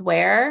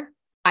swear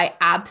I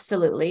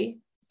absolutely,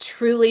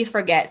 truly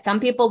forget. Some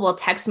people will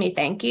text me,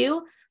 thank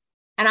you.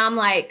 And I'm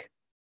like,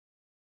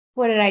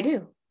 what did I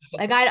do?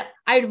 Like,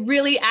 I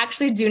really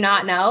actually do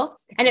not know.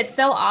 And it's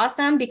so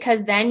awesome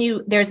because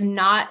then there's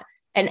not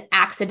an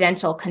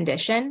accidental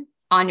condition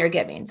on your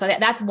giving. So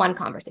that's one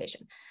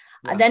conversation.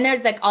 Yeah. Then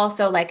there's like,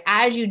 also like,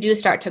 as you do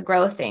start to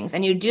grow things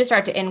and you do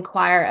start to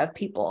inquire of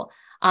people,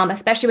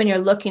 especially when you're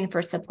looking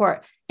for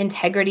support,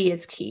 integrity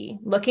is key.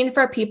 Looking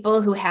for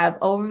people who have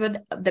over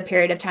the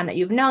period of time that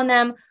you've known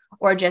them,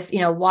 or just,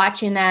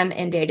 watching them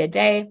in day to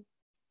day.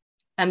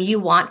 You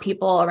want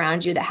people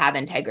around you that have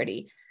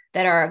integrity,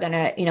 that are going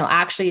to,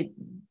 actually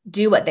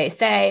do what they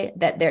say,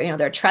 that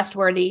they're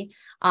trustworthy.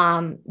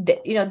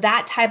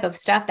 That type of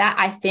stuff, that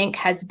I think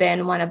has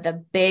been one of the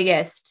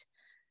biggest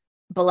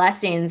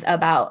blessings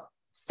about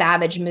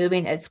Savage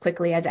moving as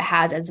quickly as it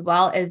has, as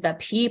well as the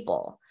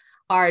people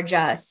are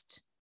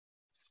just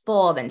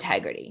full of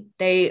integrity.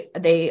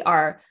 They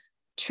are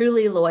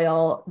truly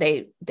loyal.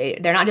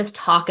 They're not just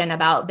talking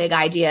about big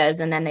ideas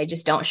and then they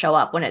just don't show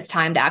up when it's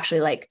time to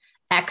actually like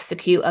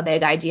execute a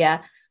big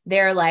idea.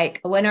 They're like,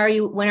 when are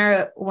you going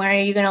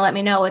to let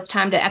me know it's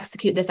time to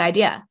execute this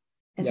idea?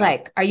 It's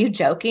like, are you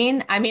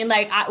joking? I mean,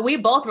 like we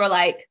both were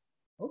like,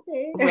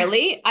 okay,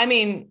 really? I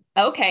mean,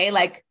 okay.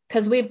 Like,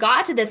 cause we've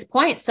got to this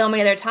point so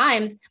many other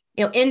times,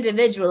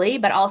 individually,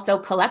 but also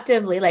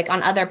collectively, like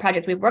on other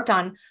projects we've worked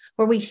on,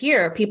 where we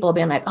hear people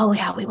being like, oh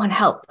yeah, we want to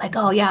help. Like,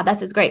 oh yeah,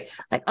 this is great.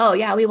 Like, oh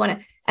yeah, we want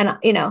to, and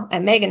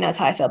and Megan knows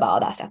how I feel about all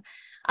that stuff.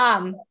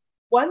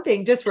 One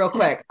thing, just real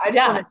quick, I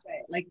just want to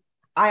say, like,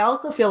 I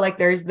also feel like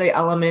there's the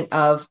element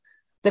of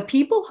the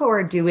people who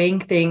are doing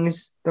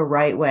things the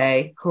right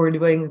way, who are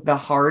doing the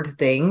hard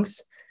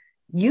things.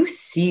 You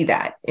see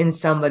that in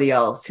somebody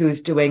else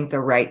who's doing the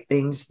right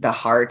things, the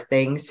hard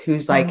things,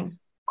 who's like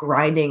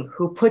grinding,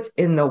 who puts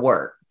in the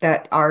work,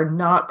 that are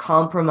not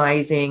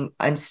compromising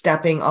and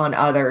stepping on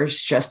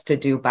others just to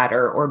do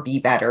better or be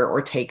better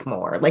or take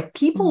more. Like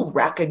people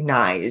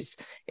recognize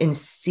and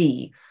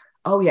see,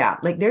 oh yeah,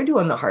 like they're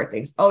doing the hard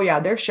things. Oh yeah,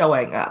 they're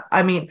showing up.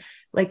 I mean,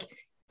 like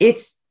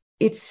it's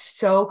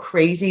so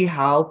crazy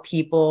how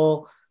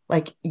people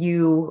like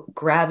you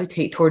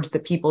gravitate towards the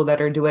people that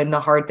are doing the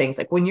hard things.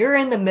 Like when you're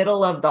in the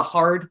middle of the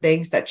hard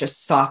things that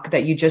just suck,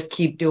 that you just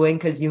keep doing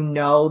because you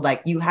know,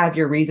 like you have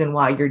your reason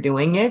why you're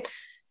doing it.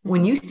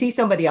 When you see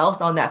somebody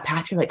else on that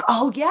path, you're like,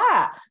 oh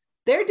yeah,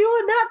 they're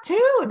doing that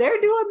too.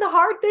 They're doing the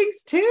hard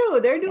things too.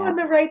 They're doing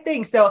the right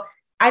thing. So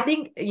I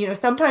think, you know,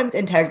 sometimes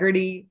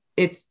integrity,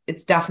 it's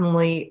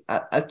definitely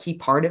a key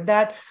part of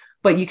that.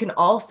 But you can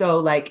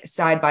also like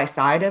side by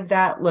side of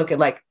that, look at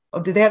like,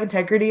 oh, do they have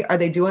integrity? Are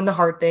they doing the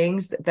hard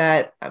things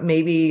that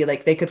maybe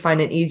like they could find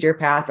an easier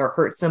path or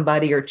hurt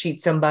somebody or cheat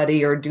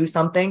somebody or do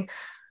something?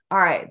 All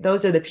right.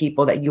 Those are the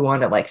people that you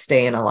want to like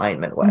stay in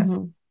alignment with.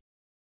 Mm-hmm.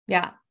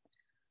 Yeah.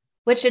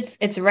 Which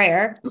it's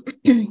rare.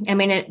 I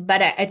mean,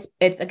 but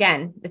it's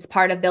again, it's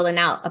part of building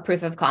out a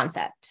proof of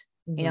concept.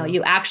 Mm-hmm. You know,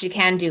 you actually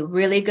can do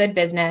really good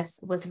business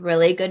with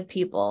really good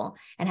people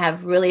and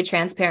have really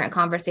transparent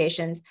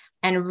conversations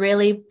and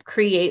really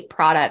create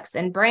products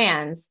and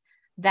brands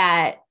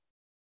that,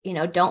 you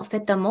know, don't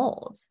fit the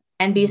mold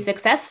and be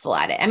successful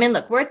at it. I mean,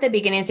 look, we're at the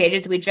beginning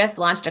stages. We just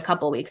launched a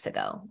couple weeks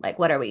ago. Like,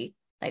 what are we,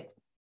 like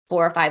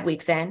 4 or 5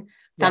 weeks in,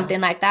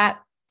 something like that.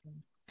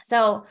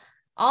 So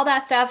all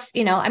that stuff,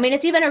 you know, I mean,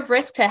 it's even a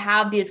risk to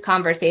have these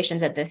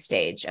conversations at this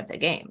stage of the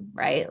game,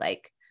 right?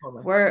 Like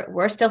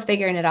we're still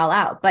figuring it all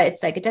out, but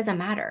it's like, it doesn't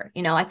matter.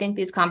 You know, I think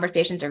these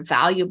conversations are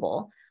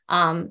valuable.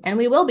 And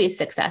we will be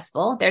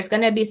successful. There's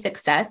going to be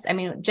success. I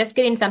mean, just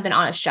getting something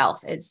on a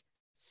shelf is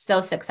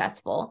so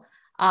successful.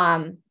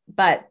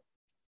 But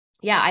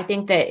yeah, I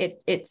think that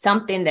it's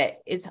something that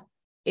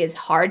is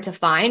hard to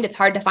find. It's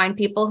hard to find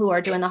people who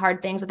are doing the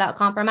hard things without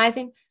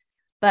compromising,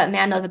 but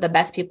man, those are the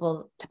best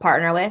people to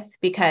partner with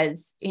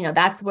because, you know,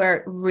 that's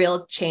where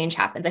real change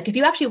happens. Like if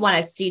you actually want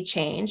to see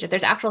change, if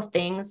there's actual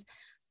things,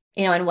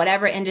 you know, in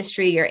whatever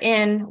industry you're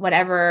in,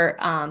 whatever,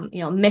 you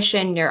know,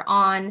 mission you're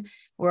on,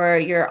 where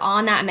you're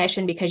on that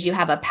mission because you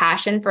have a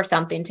passion for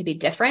something to be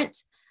different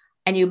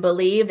and you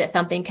believe that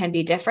something can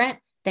be different,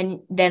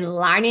 then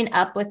lining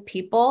up with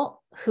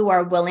people who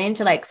are willing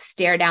to like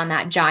stare down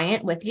that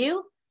giant with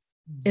you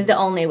is the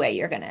only way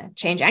you're going to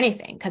change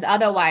anything. Because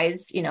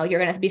otherwise, you know, you're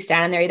going to be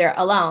standing there either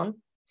alone,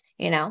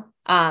 you know,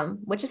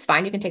 which is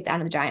fine. You can take down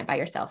the giant by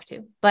yourself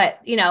too. But,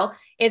 you know,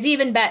 it's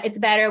it's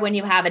better when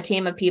you have a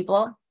team of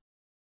people.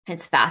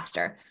 It's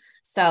faster.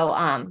 So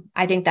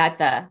I think that's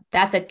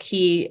a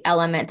key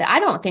element that I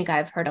don't think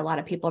I've heard a lot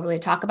of people really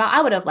talk about.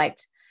 I would have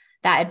liked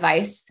that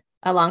advice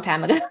a long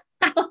time ago.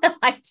 I would have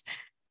liked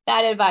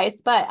that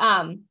advice, but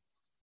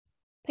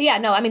yeah,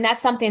 no, I mean,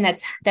 that's something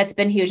that's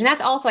been huge. And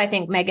that's also, I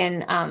think,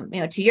 Megan, you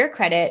know, to your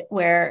credit,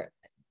 where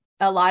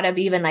a lot of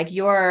even like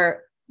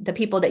the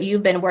people that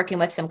you've been working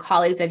with, some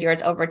colleagues of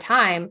yours over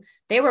time,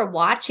 they were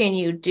watching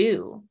you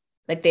do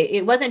like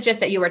it wasn't just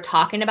that you were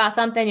talking about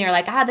something. You're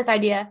like, I have this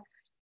idea.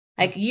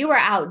 Like you were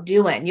out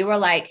doing, you were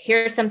like,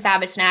 here's some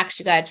Savage snacks.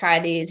 You got to try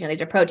these, you know,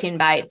 these are protein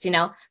bites, you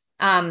know,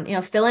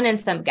 filling in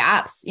some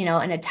gaps, you know,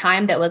 in a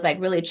time that was like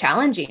really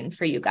challenging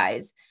for you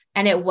guys.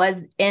 And it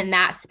was in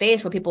that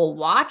space where people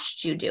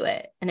watched you do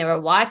it and they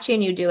were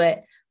watching you do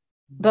it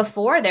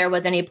before there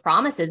was any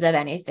promises of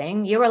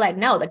anything. You were like,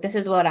 no, like, this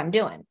is what I'm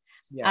doing.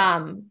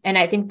 Yeah. And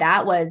I think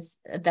that was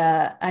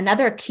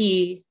another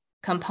key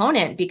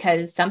component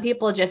because some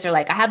people just are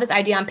like, I have this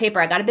idea on paper.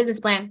 I got a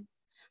business plan.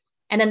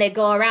 And then they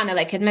go around, they're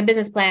like, here's my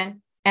business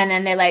plan. And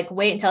then they like,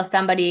 wait until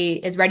somebody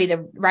is ready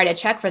to write a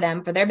check for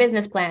them for their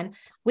business plan.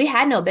 We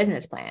had no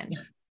business plan.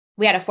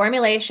 We had a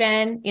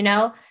formulation, you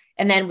know,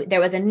 and then there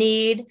was a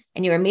need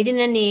and you were meeting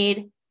a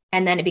need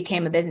and then it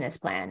became a business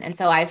plan. And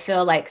so I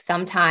feel like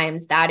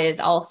sometimes that is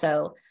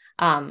also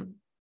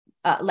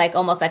like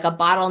almost like a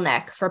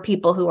bottleneck for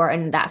people who are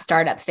in that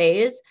startup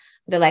phase.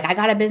 They're like, I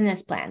got a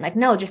business plan. Like,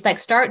 no, just like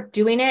start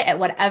doing it at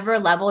whatever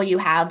level you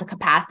have the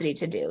capacity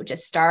to do.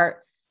 Just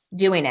start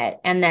doing it.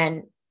 And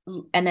then,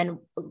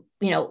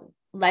 you know,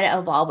 let it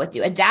evolve with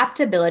you.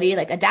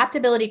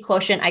 Adaptability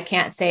quotient, I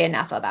can't say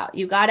enough about.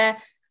 You got to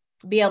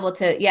be able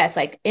to, yes,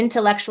 like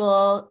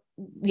intellectual.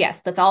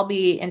 Yes, let's all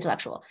be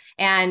intellectual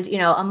and, you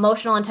know,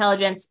 emotional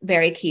intelligence,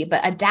 very key, but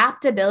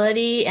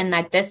adaptability in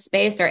like this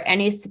space or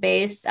any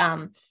space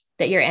that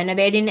you're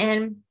innovating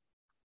in,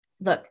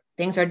 look,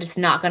 things are just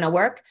not going to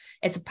work.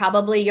 You're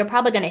probably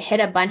going to hit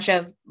a bunch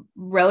of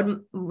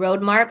road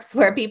marks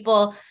where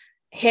people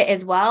hit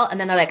as well. And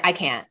then they're like, I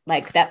can't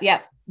like that.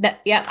 Yep.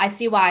 I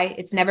see why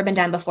it's never been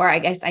done before. I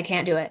guess I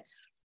can't do it.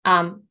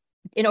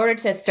 In order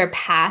to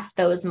surpass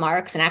those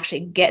marks and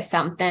actually get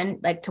something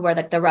like to where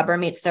like the rubber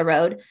meets the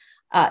road,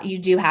 you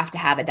do have to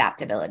have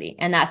adaptability.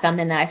 And that's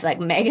something that I feel like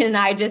Megan and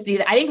I just do.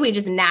 I think we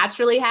just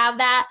naturally have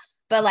that,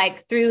 but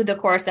like through the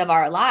course of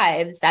our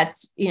lives,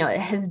 that's, you know, it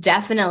has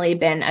definitely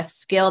been a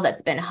skill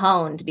that's been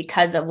honed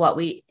because of what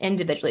we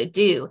individually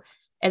do.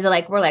 Is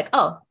like, we're like,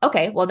 oh,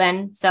 okay, well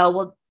then,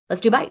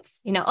 let's do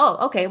bites, you know,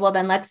 oh, okay, well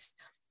then let's,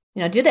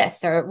 you know, do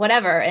this or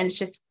whatever. And it's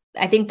just,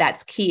 I think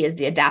that's key is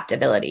the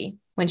adaptability,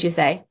 wouldn't you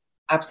say?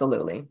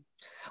 Absolutely.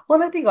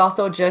 Well, and I think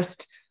also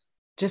just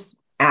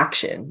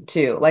action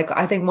too. Like,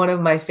 I think one of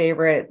my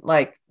favorite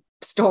like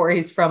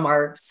stories from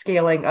our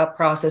scaling up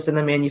process in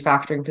the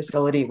manufacturing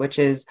facility, which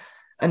is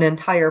an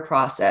entire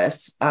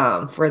process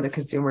for the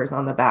consumers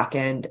on the back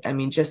end. I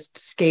mean, just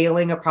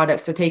scaling a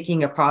product. So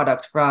taking a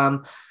product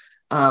from,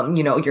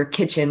 your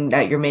kitchen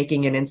that you're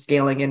making it and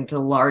scaling into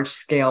large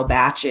scale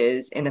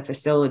batches in a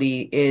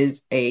facility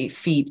is a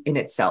feat in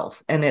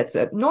itself. And it's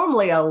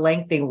normally a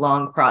lengthy,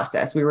 long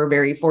process. We were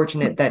very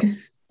fortunate that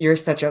you're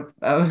such an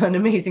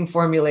amazing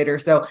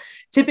formulator. So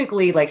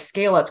typically like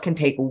scale ups can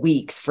take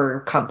weeks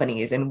for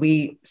companies, and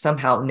we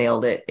somehow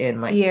nailed it in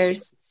like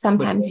years,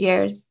 sometimes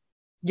years.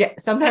 Yeah,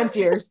 sometimes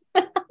years.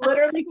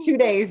 Literally 2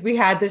 days, we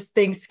had this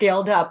thing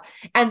scaled up.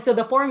 And so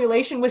the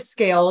formulation was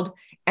scaled.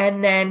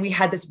 And then we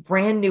had this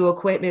brand new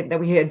equipment that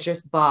we had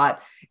just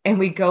bought. And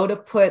we go to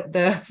put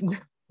the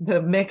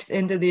mix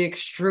into the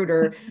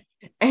extruder,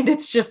 and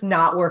it's just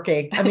not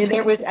working. I mean,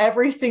 there was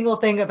every single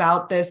thing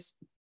about this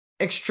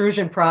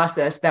extrusion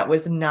process that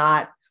was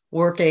not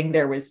working.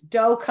 There was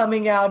dough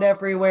coming out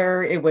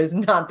everywhere. It was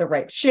not the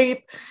right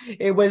shape.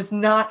 It was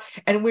not.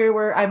 And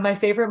my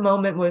favorite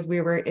moment was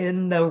we were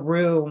in the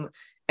room,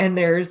 and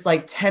there's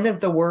like 10 of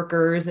the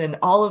workers and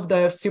all of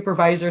the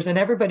supervisors, and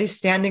everybody's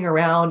standing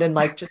around and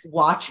like just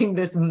watching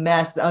this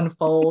mess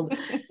unfold.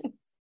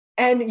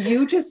 And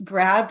you just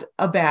grabbed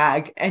a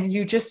bag and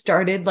you just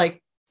started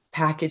like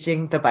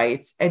packaging the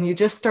bites, and you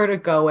just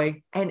started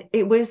going. And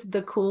it was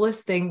the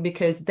coolest thing,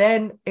 because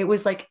then it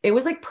was like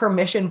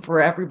permission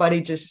for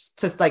everybody just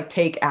to like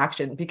take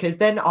action, because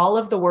then all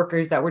of the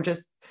workers that were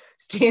just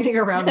standing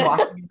around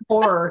watching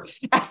horror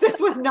as this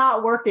was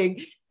not working,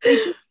 they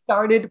just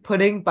started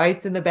putting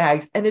bites in the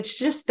bags. And it's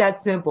just that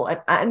simple.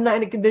 And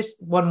there's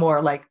one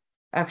more like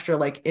extra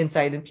like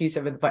insight and piece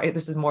of advice.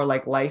 This is more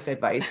like life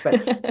advice,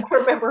 but I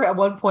remember at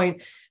one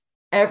point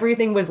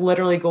everything was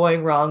literally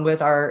going wrong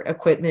with our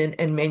equipment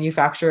and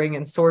manufacturing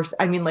and source.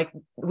 I mean, like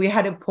we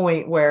had a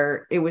point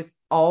where it was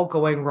all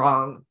going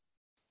wrong.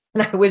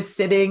 And I was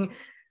sitting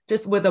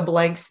just with a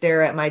blank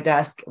stare at my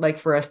desk, like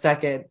for a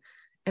second.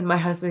 And my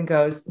husband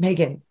goes,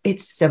 Megan,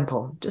 it's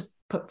simple. Just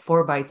put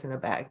 4 bites in a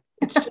bag.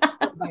 It's just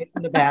 4 bites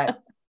in a bag.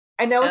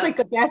 And that was like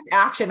the best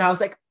action. I was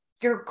like,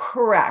 you're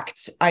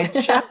correct. I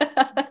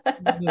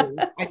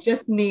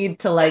just need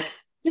to like,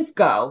 just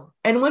go.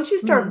 And once you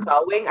start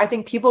going, I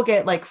think people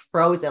get like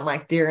frozen,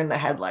 like deer in the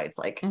headlights,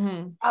 like,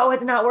 oh,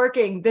 it's not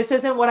working. This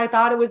isn't what I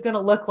thought it was going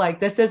to look like.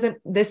 This isn't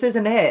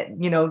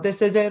it.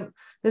 This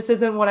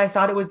isn't what I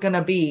thought it was going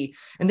to be.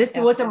 And this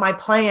wasn't my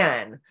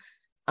plan.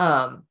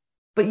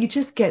 But you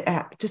just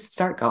just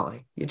start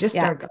going. You just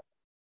start going.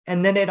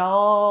 And then it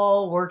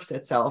all works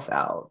itself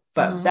out.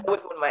 But that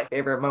was one of my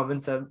favorite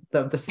moments of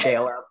the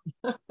scale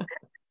up.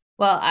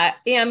 Well, I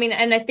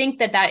think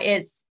that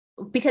is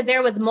because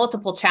there was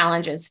multiple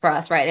challenges for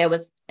us, right? I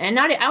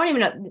don't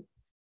even know.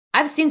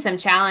 I've seen some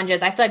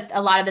challenges. I feel like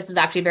a lot of this was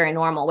actually very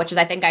normal, which is,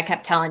 I think I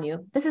kept telling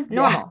you, this is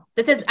normal.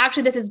 Yes.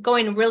 This is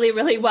going really,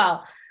 really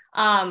well.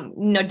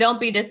 Don't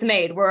be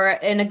dismayed. We're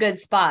in a good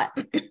spot.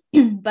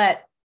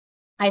 But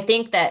I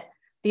think that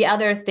the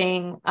other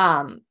thing,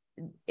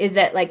 is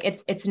that like,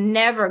 it's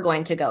never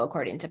going to go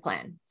according to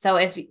plan. So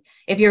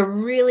if you're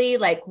really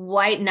like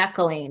white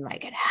knuckling,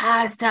 like it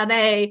has to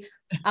be,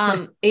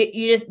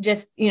 you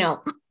just,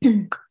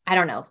 I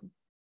don't know,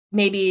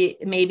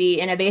 maybe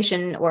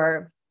innovation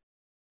or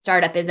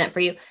startup isn't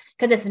for you,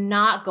 because it's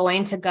not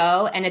going to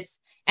go. And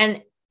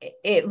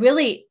it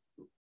really,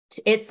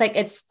 it's like,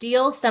 it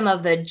steals some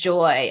of the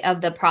joy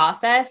of the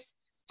process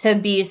to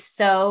be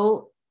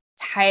so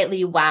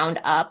tightly wound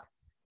up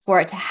for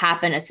it to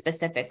happen a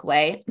specific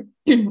way,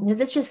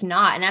 because it's just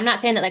not. And I'm not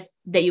saying that like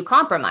that you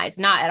compromise,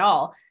 not at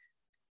all.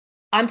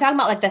 I'm talking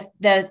about like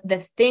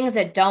the things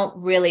that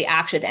don't really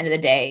actually at the end of the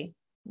day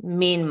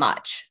mean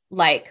much.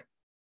 Like,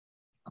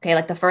 okay,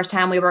 like the first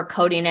time we were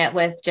coating it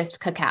with just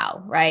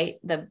cacao, right?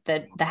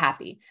 The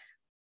Happy.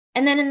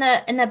 And then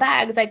in the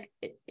bags, like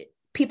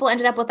people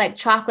ended up with like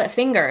chocolate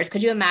fingers.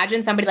 Could you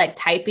imagine somebody like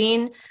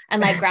typing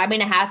and like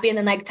grabbing a Happy and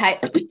then like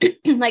type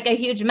like a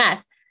huge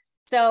mess?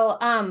 So,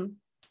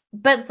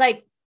 but it's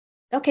like,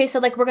 okay, so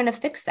like, we're going to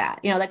fix that,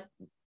 like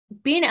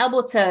being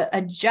able to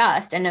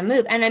adjust and to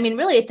move. And I mean,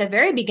 really at the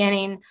very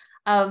beginning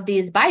of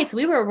these bites,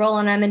 we were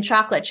rolling them in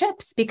chocolate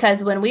chips,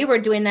 because when we were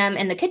doing them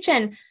in the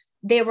kitchen,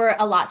 they were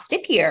a lot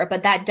stickier,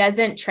 but that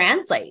doesn't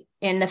translate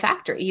in the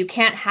factory. You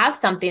can't have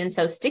something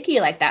so sticky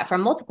like that for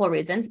multiple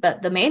reasons,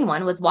 but the main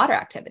one was water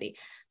activity.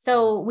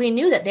 So we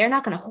knew that they're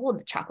not going to hold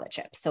the chocolate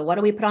chips. So what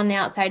do we put on the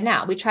outside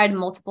now? We tried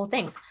multiple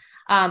things.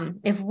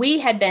 If we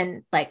had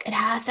been like, it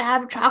has to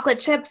have chocolate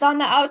chips on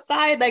the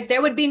outside, like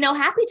there would be no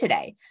Happy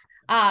today.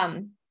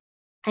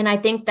 And I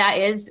think that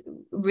is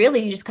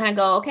really, you just kind of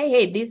go, okay,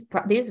 hey,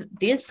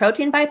 these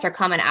protein bites are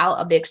coming out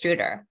of the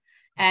extruder,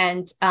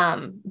 and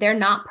they're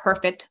not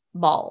perfect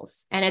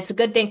balls. And it's a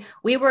good thing.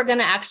 We were going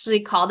to actually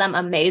call them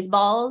amaze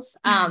balls.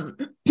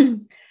 And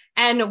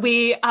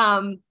we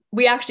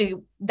actually,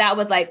 that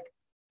was like,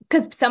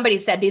 because somebody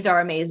said these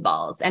are amaze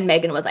balls, and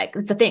Megan was like,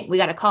 it's a thing, we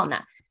got to call them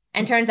that.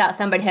 And turns out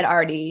somebody had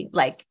already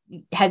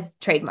has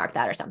trademarked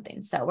that or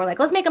something. So we're like,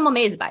 let's make them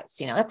amaze bites.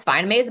 That's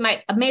fine.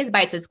 Amaze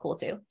bites is cool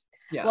too.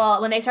 Yeah. Well,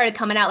 when they started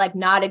coming out like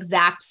not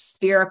exact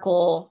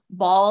spherical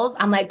balls,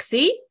 I'm like,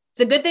 see, It's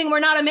a good thing we're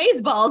not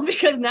Amazeballs,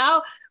 because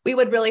now we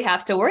would really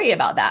have to worry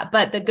about that.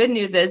 But the good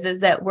news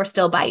is that we're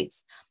still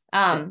Bites.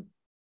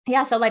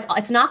 Yeah. So like,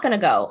 it's not going to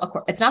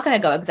go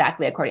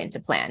exactly according to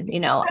plan,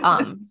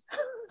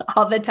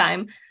 all the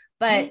time,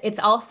 but it's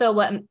also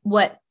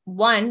what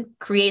one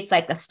creates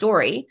like the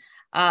story.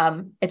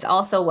 It's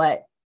also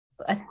what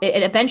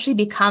it eventually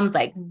becomes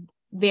like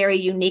very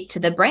unique to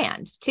the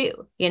brand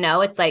too.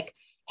 It's like,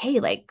 hey,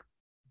 like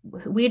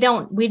we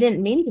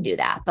didn't mean to do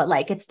that, but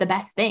like, it's the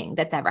best thing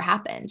that's ever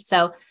happened.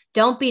 So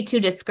don't be too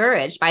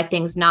discouraged by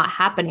things not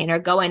happening or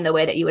going the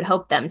way that you would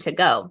hope them to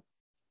go.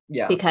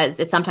 Yeah. Because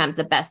it's sometimes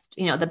the best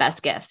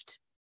gift.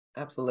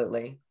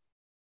 Absolutely.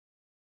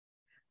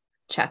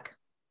 Check.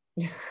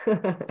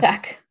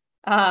 Check.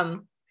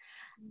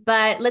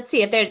 But let's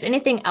see if there's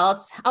anything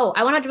else. Oh,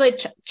 I want to really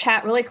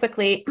chat really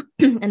quickly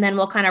and then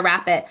we'll kind of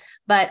wrap it.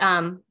 But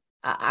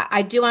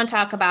I do want to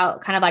talk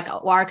about kind of like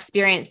our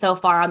experience so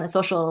far on the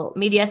social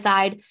media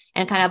side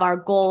and kind of our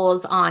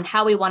goals on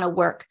how we want to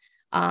work,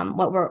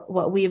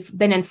 what we've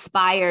been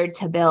inspired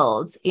to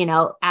build,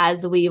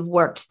 as we've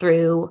worked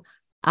through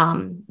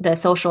the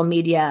social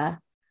media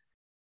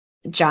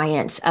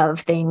giant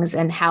of things,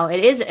 and how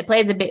it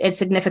plays a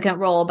significant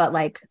role, but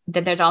like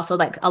that there's also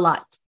like a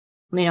lot,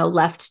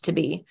 left to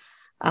be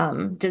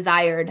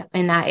desired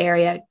in that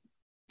area.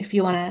 If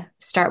you want to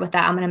start with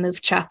that, I'm going to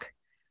move Chuck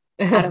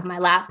out of my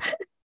lap.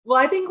 Well,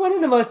 I think one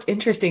of the most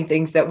interesting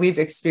things that we've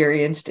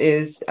experienced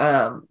is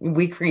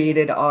we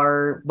created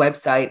our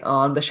website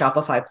on the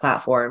Shopify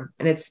platform,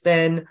 and it's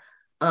been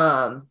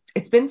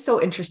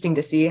so interesting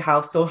to see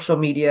how social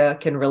media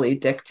can really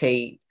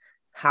dictate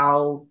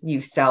how you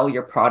sell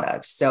your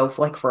product. So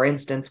like, for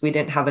instance, we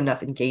didn't have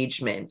enough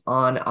engagement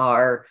on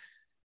our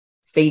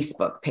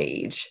Facebook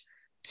page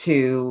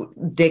to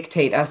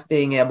dictate us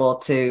being able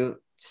to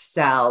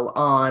sell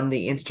on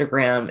the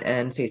Instagram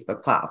and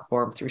Facebook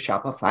platform through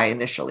Shopify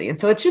initially. And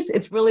so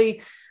it's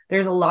really,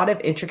 there's a lot of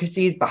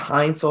intricacies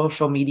behind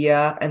social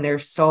media, and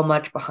there's so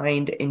much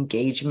behind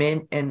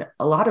engagement, and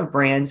a lot of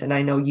brands, and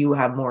I know you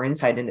have more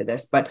insight into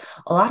this, but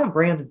a lot of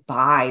brands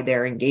buy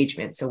their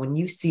engagement. So when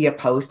you see a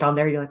post on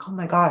there, you're like, oh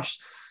my gosh,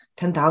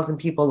 10,000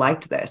 people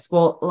liked this.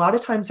 Well, a lot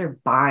of times they're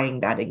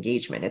buying that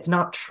engagement. It's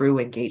not true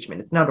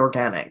engagement. It's not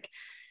organic.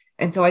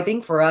 And so I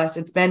think for us,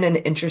 it's been an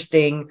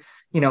interesting,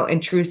 in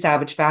true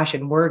Savage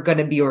fashion, we're going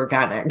to be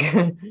organic.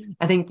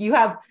 I think you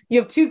have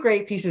two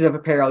great pieces of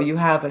apparel. You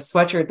have a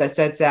sweatshirt that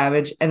said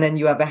Savage, and then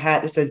you have a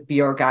hat that says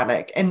be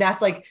organic. And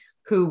that's like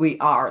who we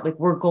are. Like,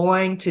 we're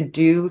going to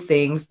do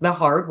things the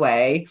hard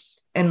way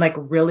and like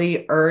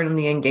really earn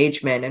the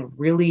engagement, and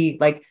really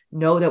like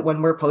know that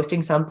when we're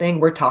posting something,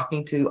 we're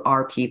talking to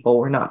our people.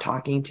 We're not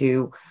talking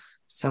to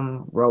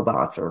some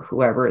robots or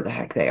whoever the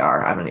heck they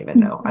are. I don't even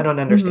know. I don't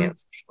understand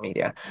social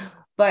media,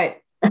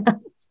 but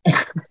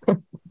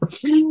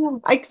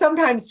I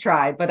sometimes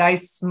try, but I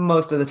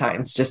most of the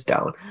times just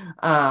don't.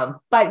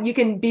 But you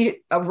can be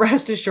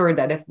rest assured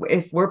that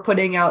if we're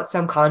putting out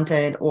some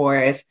content, or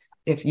if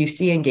you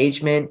see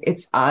engagement,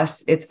 it's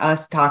us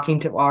talking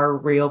to our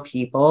real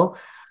people,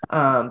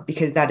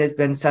 because that's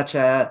been such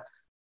an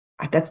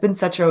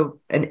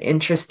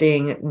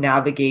interesting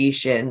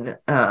navigation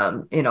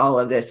in all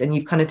of this. And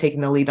you've kind of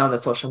taken the lead on the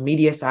social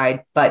media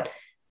side, but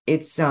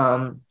it's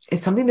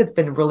something that's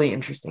been really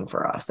interesting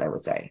for us, I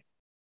would say.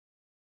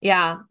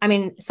 Yeah. I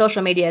mean,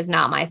 social media is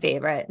not my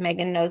favorite.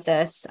 Megan knows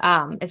this.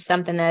 It's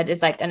something that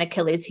is like an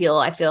Achilles heel.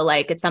 I feel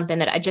like it's something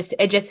that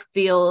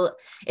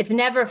it's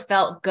never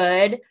felt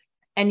good.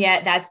 And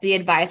yet that's the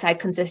advice I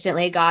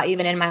consistently got,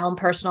 even in my own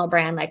personal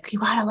brand. Like, you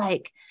gotta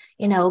like,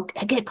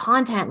 get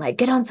content, like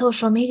get on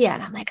social media.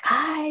 And I'm like,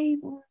 I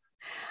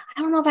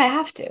don't know if I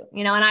have to,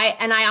 and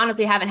I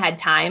honestly haven't had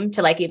time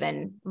to like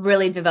even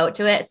really devote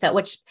to it. So,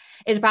 which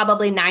is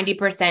probably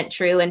 90%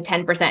 true and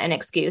 10% an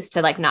excuse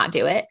to like not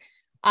do it.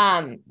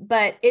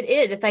 But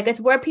it's like, it's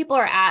where people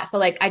are at. So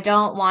like, I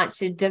don't want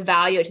to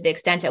devalue it to the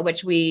extent at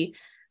which we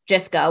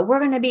just go, we're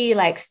going to be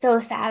like so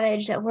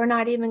savage that we're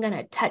not even going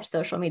to touch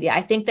social media.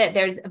 I think that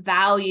there's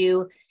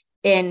value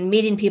in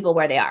meeting people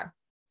where they are,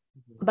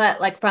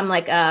 but like from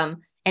like, an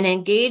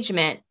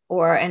engagement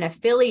or an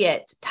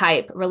affiliate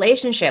type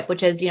relationship,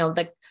 which is,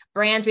 the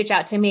brands reach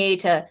out to me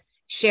to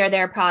share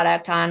their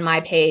product on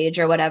my page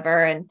or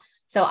whatever. And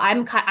so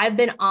I've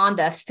been on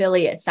the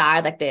affiliate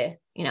side, like I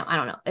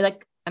don't know,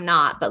 like I'm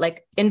not, but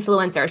like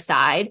influencer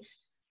side.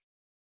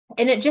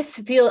 And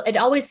it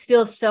always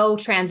feels so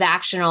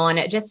transactional, and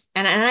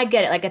I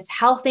get it. Like, it's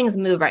how things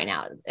move right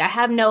now. I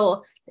have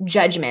no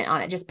judgment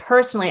on it. Just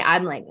personally,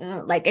 I'm like,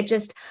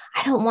 I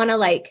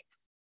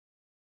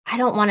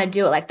don't want to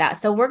do it like that.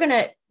 So we're going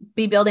to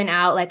be building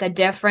out like a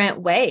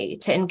different way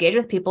to engage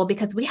with people,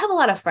 because we have a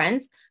lot of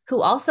friends who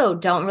also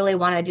don't really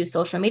want to do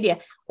social media,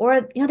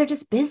 or, they're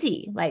just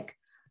busy. Like,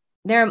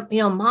 they're,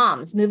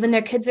 moms moving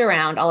their kids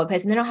around all over the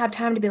place, and they don't have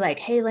time to be like,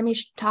 hey, let me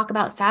talk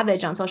about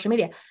Savage on social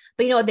media.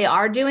 But what they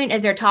are doing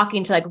is they're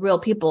talking to like real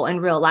people in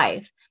real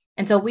life.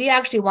 And so we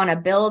actually want to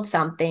build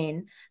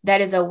something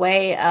that is a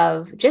way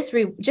of just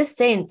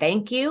saying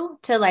thank you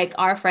to like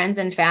our friends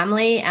and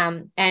family,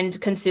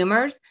 and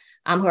consumers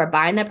who are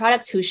buying their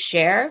products, who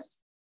share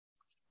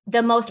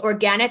the most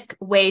organic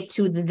way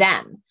to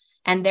them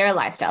and their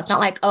lifestyle. It's not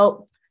like,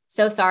 oh,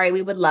 so sorry,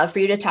 we would love for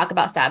you to talk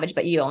about Savage,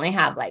 but you only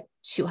have like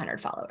 200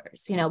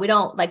 followers. You know, we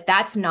don't like,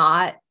 that's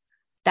not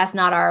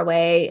our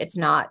way. It's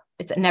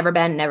never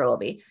been, never will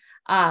be.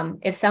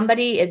 If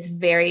somebody is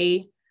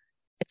very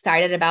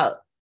excited about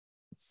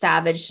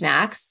Savage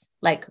snacks,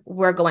 like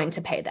we're going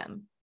to pay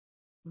them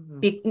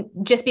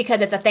just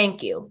because it's a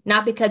thank you,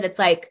 not because it's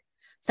like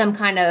some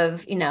kind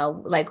of, you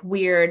know, like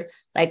weird,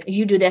 like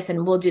you do this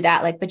and we'll do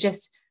that. Like, but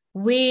just,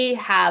 we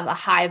have a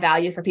high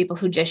value for people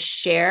who just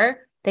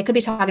share. They could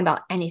be talking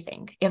about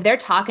anything. If they're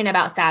talking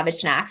about Savage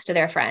snacks to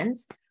their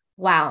friends,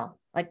 wow.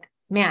 Like,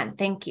 man,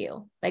 thank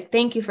you. Like,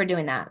 thank you for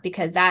doing that,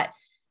 because that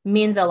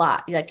means a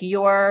lot. Like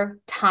your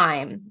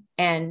time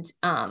and,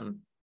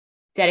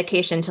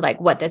 dedication to like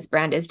what this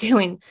brand is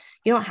doing.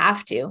 You don't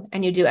have to,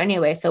 and you do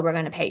anyway. So we're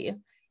going to pay you.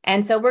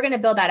 And so we're going to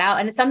build that out.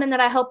 And it's something that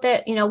I hope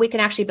that, you know, we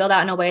can actually build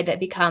out in a way that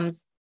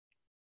becomes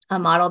a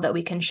model that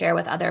we can share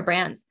with other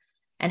brands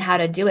and how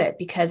to do it.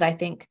 Because I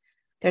think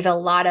there's a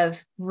lot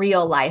of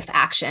real life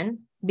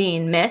action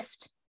being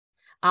missed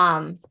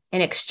in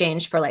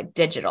exchange for like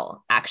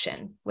digital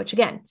action, which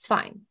again, it's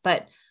fine.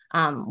 But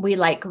we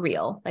like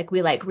real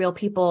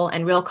people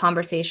and real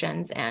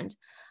conversations. And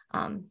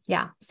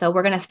so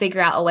we're going to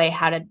figure out a way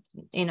how to,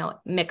 you know,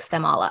 mix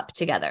them all up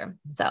together.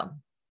 So,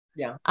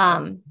 yeah.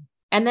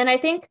 And then I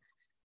think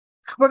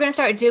we're going to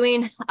start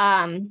doing,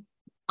 on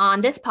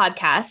this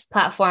podcast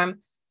platform,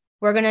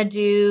 we're going to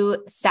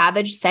do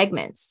Savage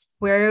segments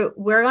where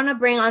we're going to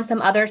bring on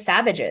some other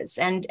Savages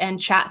and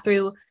chat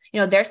through, you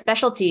know, their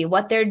specialty,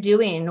 what they're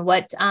doing,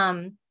 what, I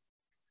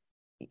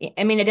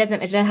mean, it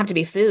doesn't have to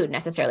be food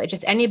necessarily,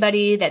 just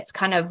anybody that's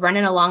kind of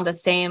running along the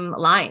same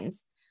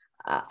lines.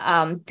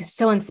 It's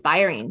so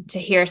inspiring to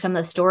hear some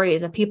of the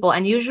stories of people.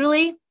 And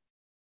usually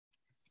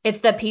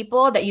it's the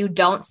people that you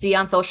don't see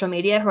on social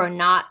media who are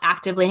not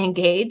actively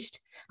engaged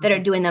that are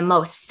doing the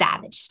most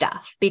Savage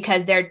stuff,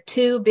 because they're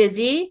too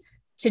busy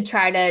to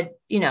try to,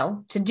 you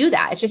know, to do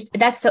that. It's just,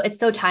 it's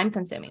so time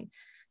consuming.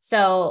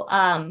 So, so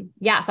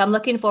I'm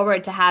looking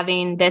forward to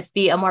having this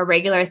be a more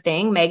regular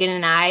thing. Megan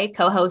and I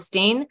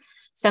co-hosting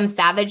some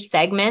Savage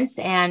segments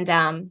and,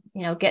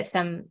 you know, get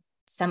some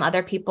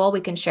other people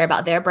we can share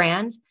about their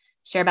brands,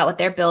 share about what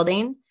they're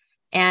building.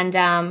 And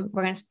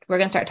we're going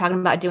to start talking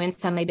about doing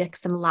maybe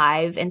some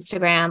live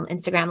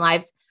Instagram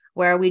lives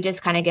where we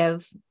just kind of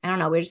give, I don't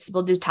know,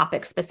 we'll do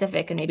topic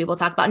specific, and maybe we'll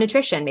talk about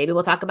nutrition. Maybe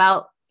we'll talk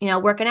about, you know,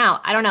 working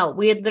out. I don't know.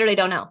 We literally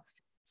don't know.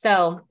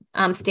 So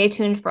stay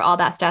tuned for all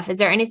that stuff. Is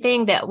there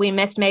anything that we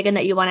missed, Megan,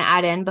 that you want to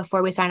add in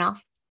before we sign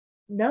off?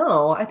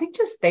 No, I think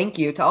just thank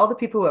you to all the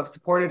people who have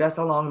supported us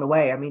along the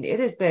way. I mean, it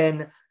has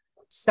been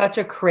such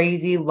a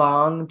crazy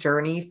long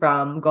journey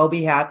from Go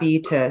Be Happy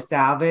to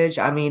Savage.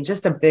 I mean,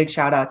 just a big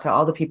shout out to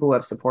all the people who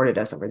have supported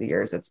us over the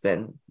years. It's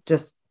been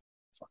just,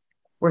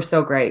 we're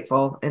so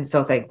grateful and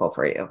so thankful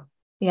for you.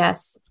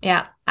 Yes.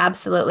 Yeah,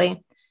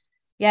 absolutely.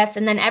 Yes.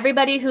 And then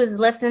everybody who's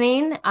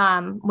listening,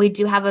 we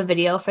do have a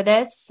video for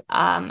this.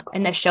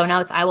 In the show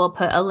notes, I will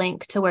put a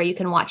link to where you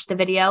can watch the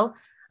video.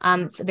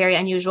 It's very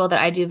unusual that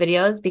I do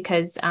videos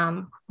because,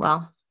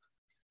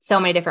 so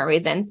many different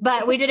reasons,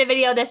 but we did a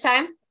video this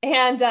time.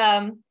 And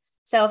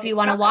so if you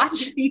want to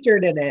watch,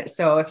 featured in it.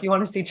 So if you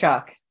want to see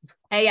Chuck,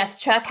 yes,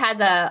 Chuck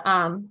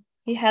has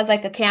he has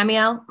like a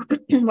cameo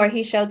where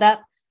he shows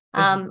up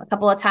a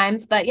couple of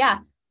times. But yeah,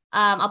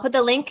 I'll put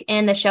the link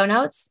in the show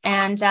notes.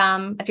 And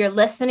if you're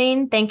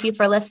listening, thank you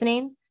for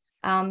listening.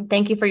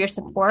 Thank you for your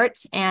support.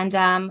 And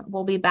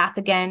we'll be back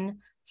again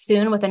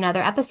soon with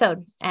another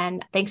episode.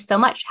 And thanks so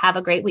much. Have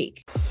a great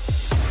week.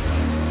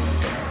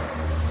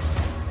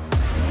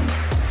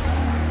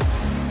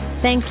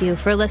 Thank you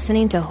for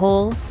listening to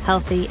Whole,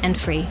 Healthy, and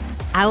Free.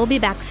 I will be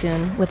back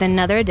soon with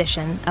another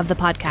edition of the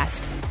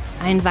podcast.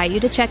 I invite you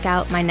to check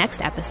out my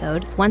next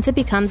episode once it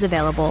becomes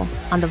available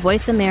on the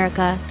Voice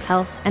America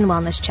Health and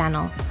Wellness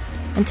channel.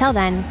 Until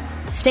then,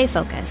 stay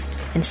focused,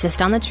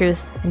 insist on the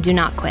truth, and do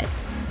not quit.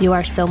 You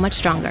are so much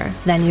stronger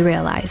than you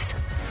realize.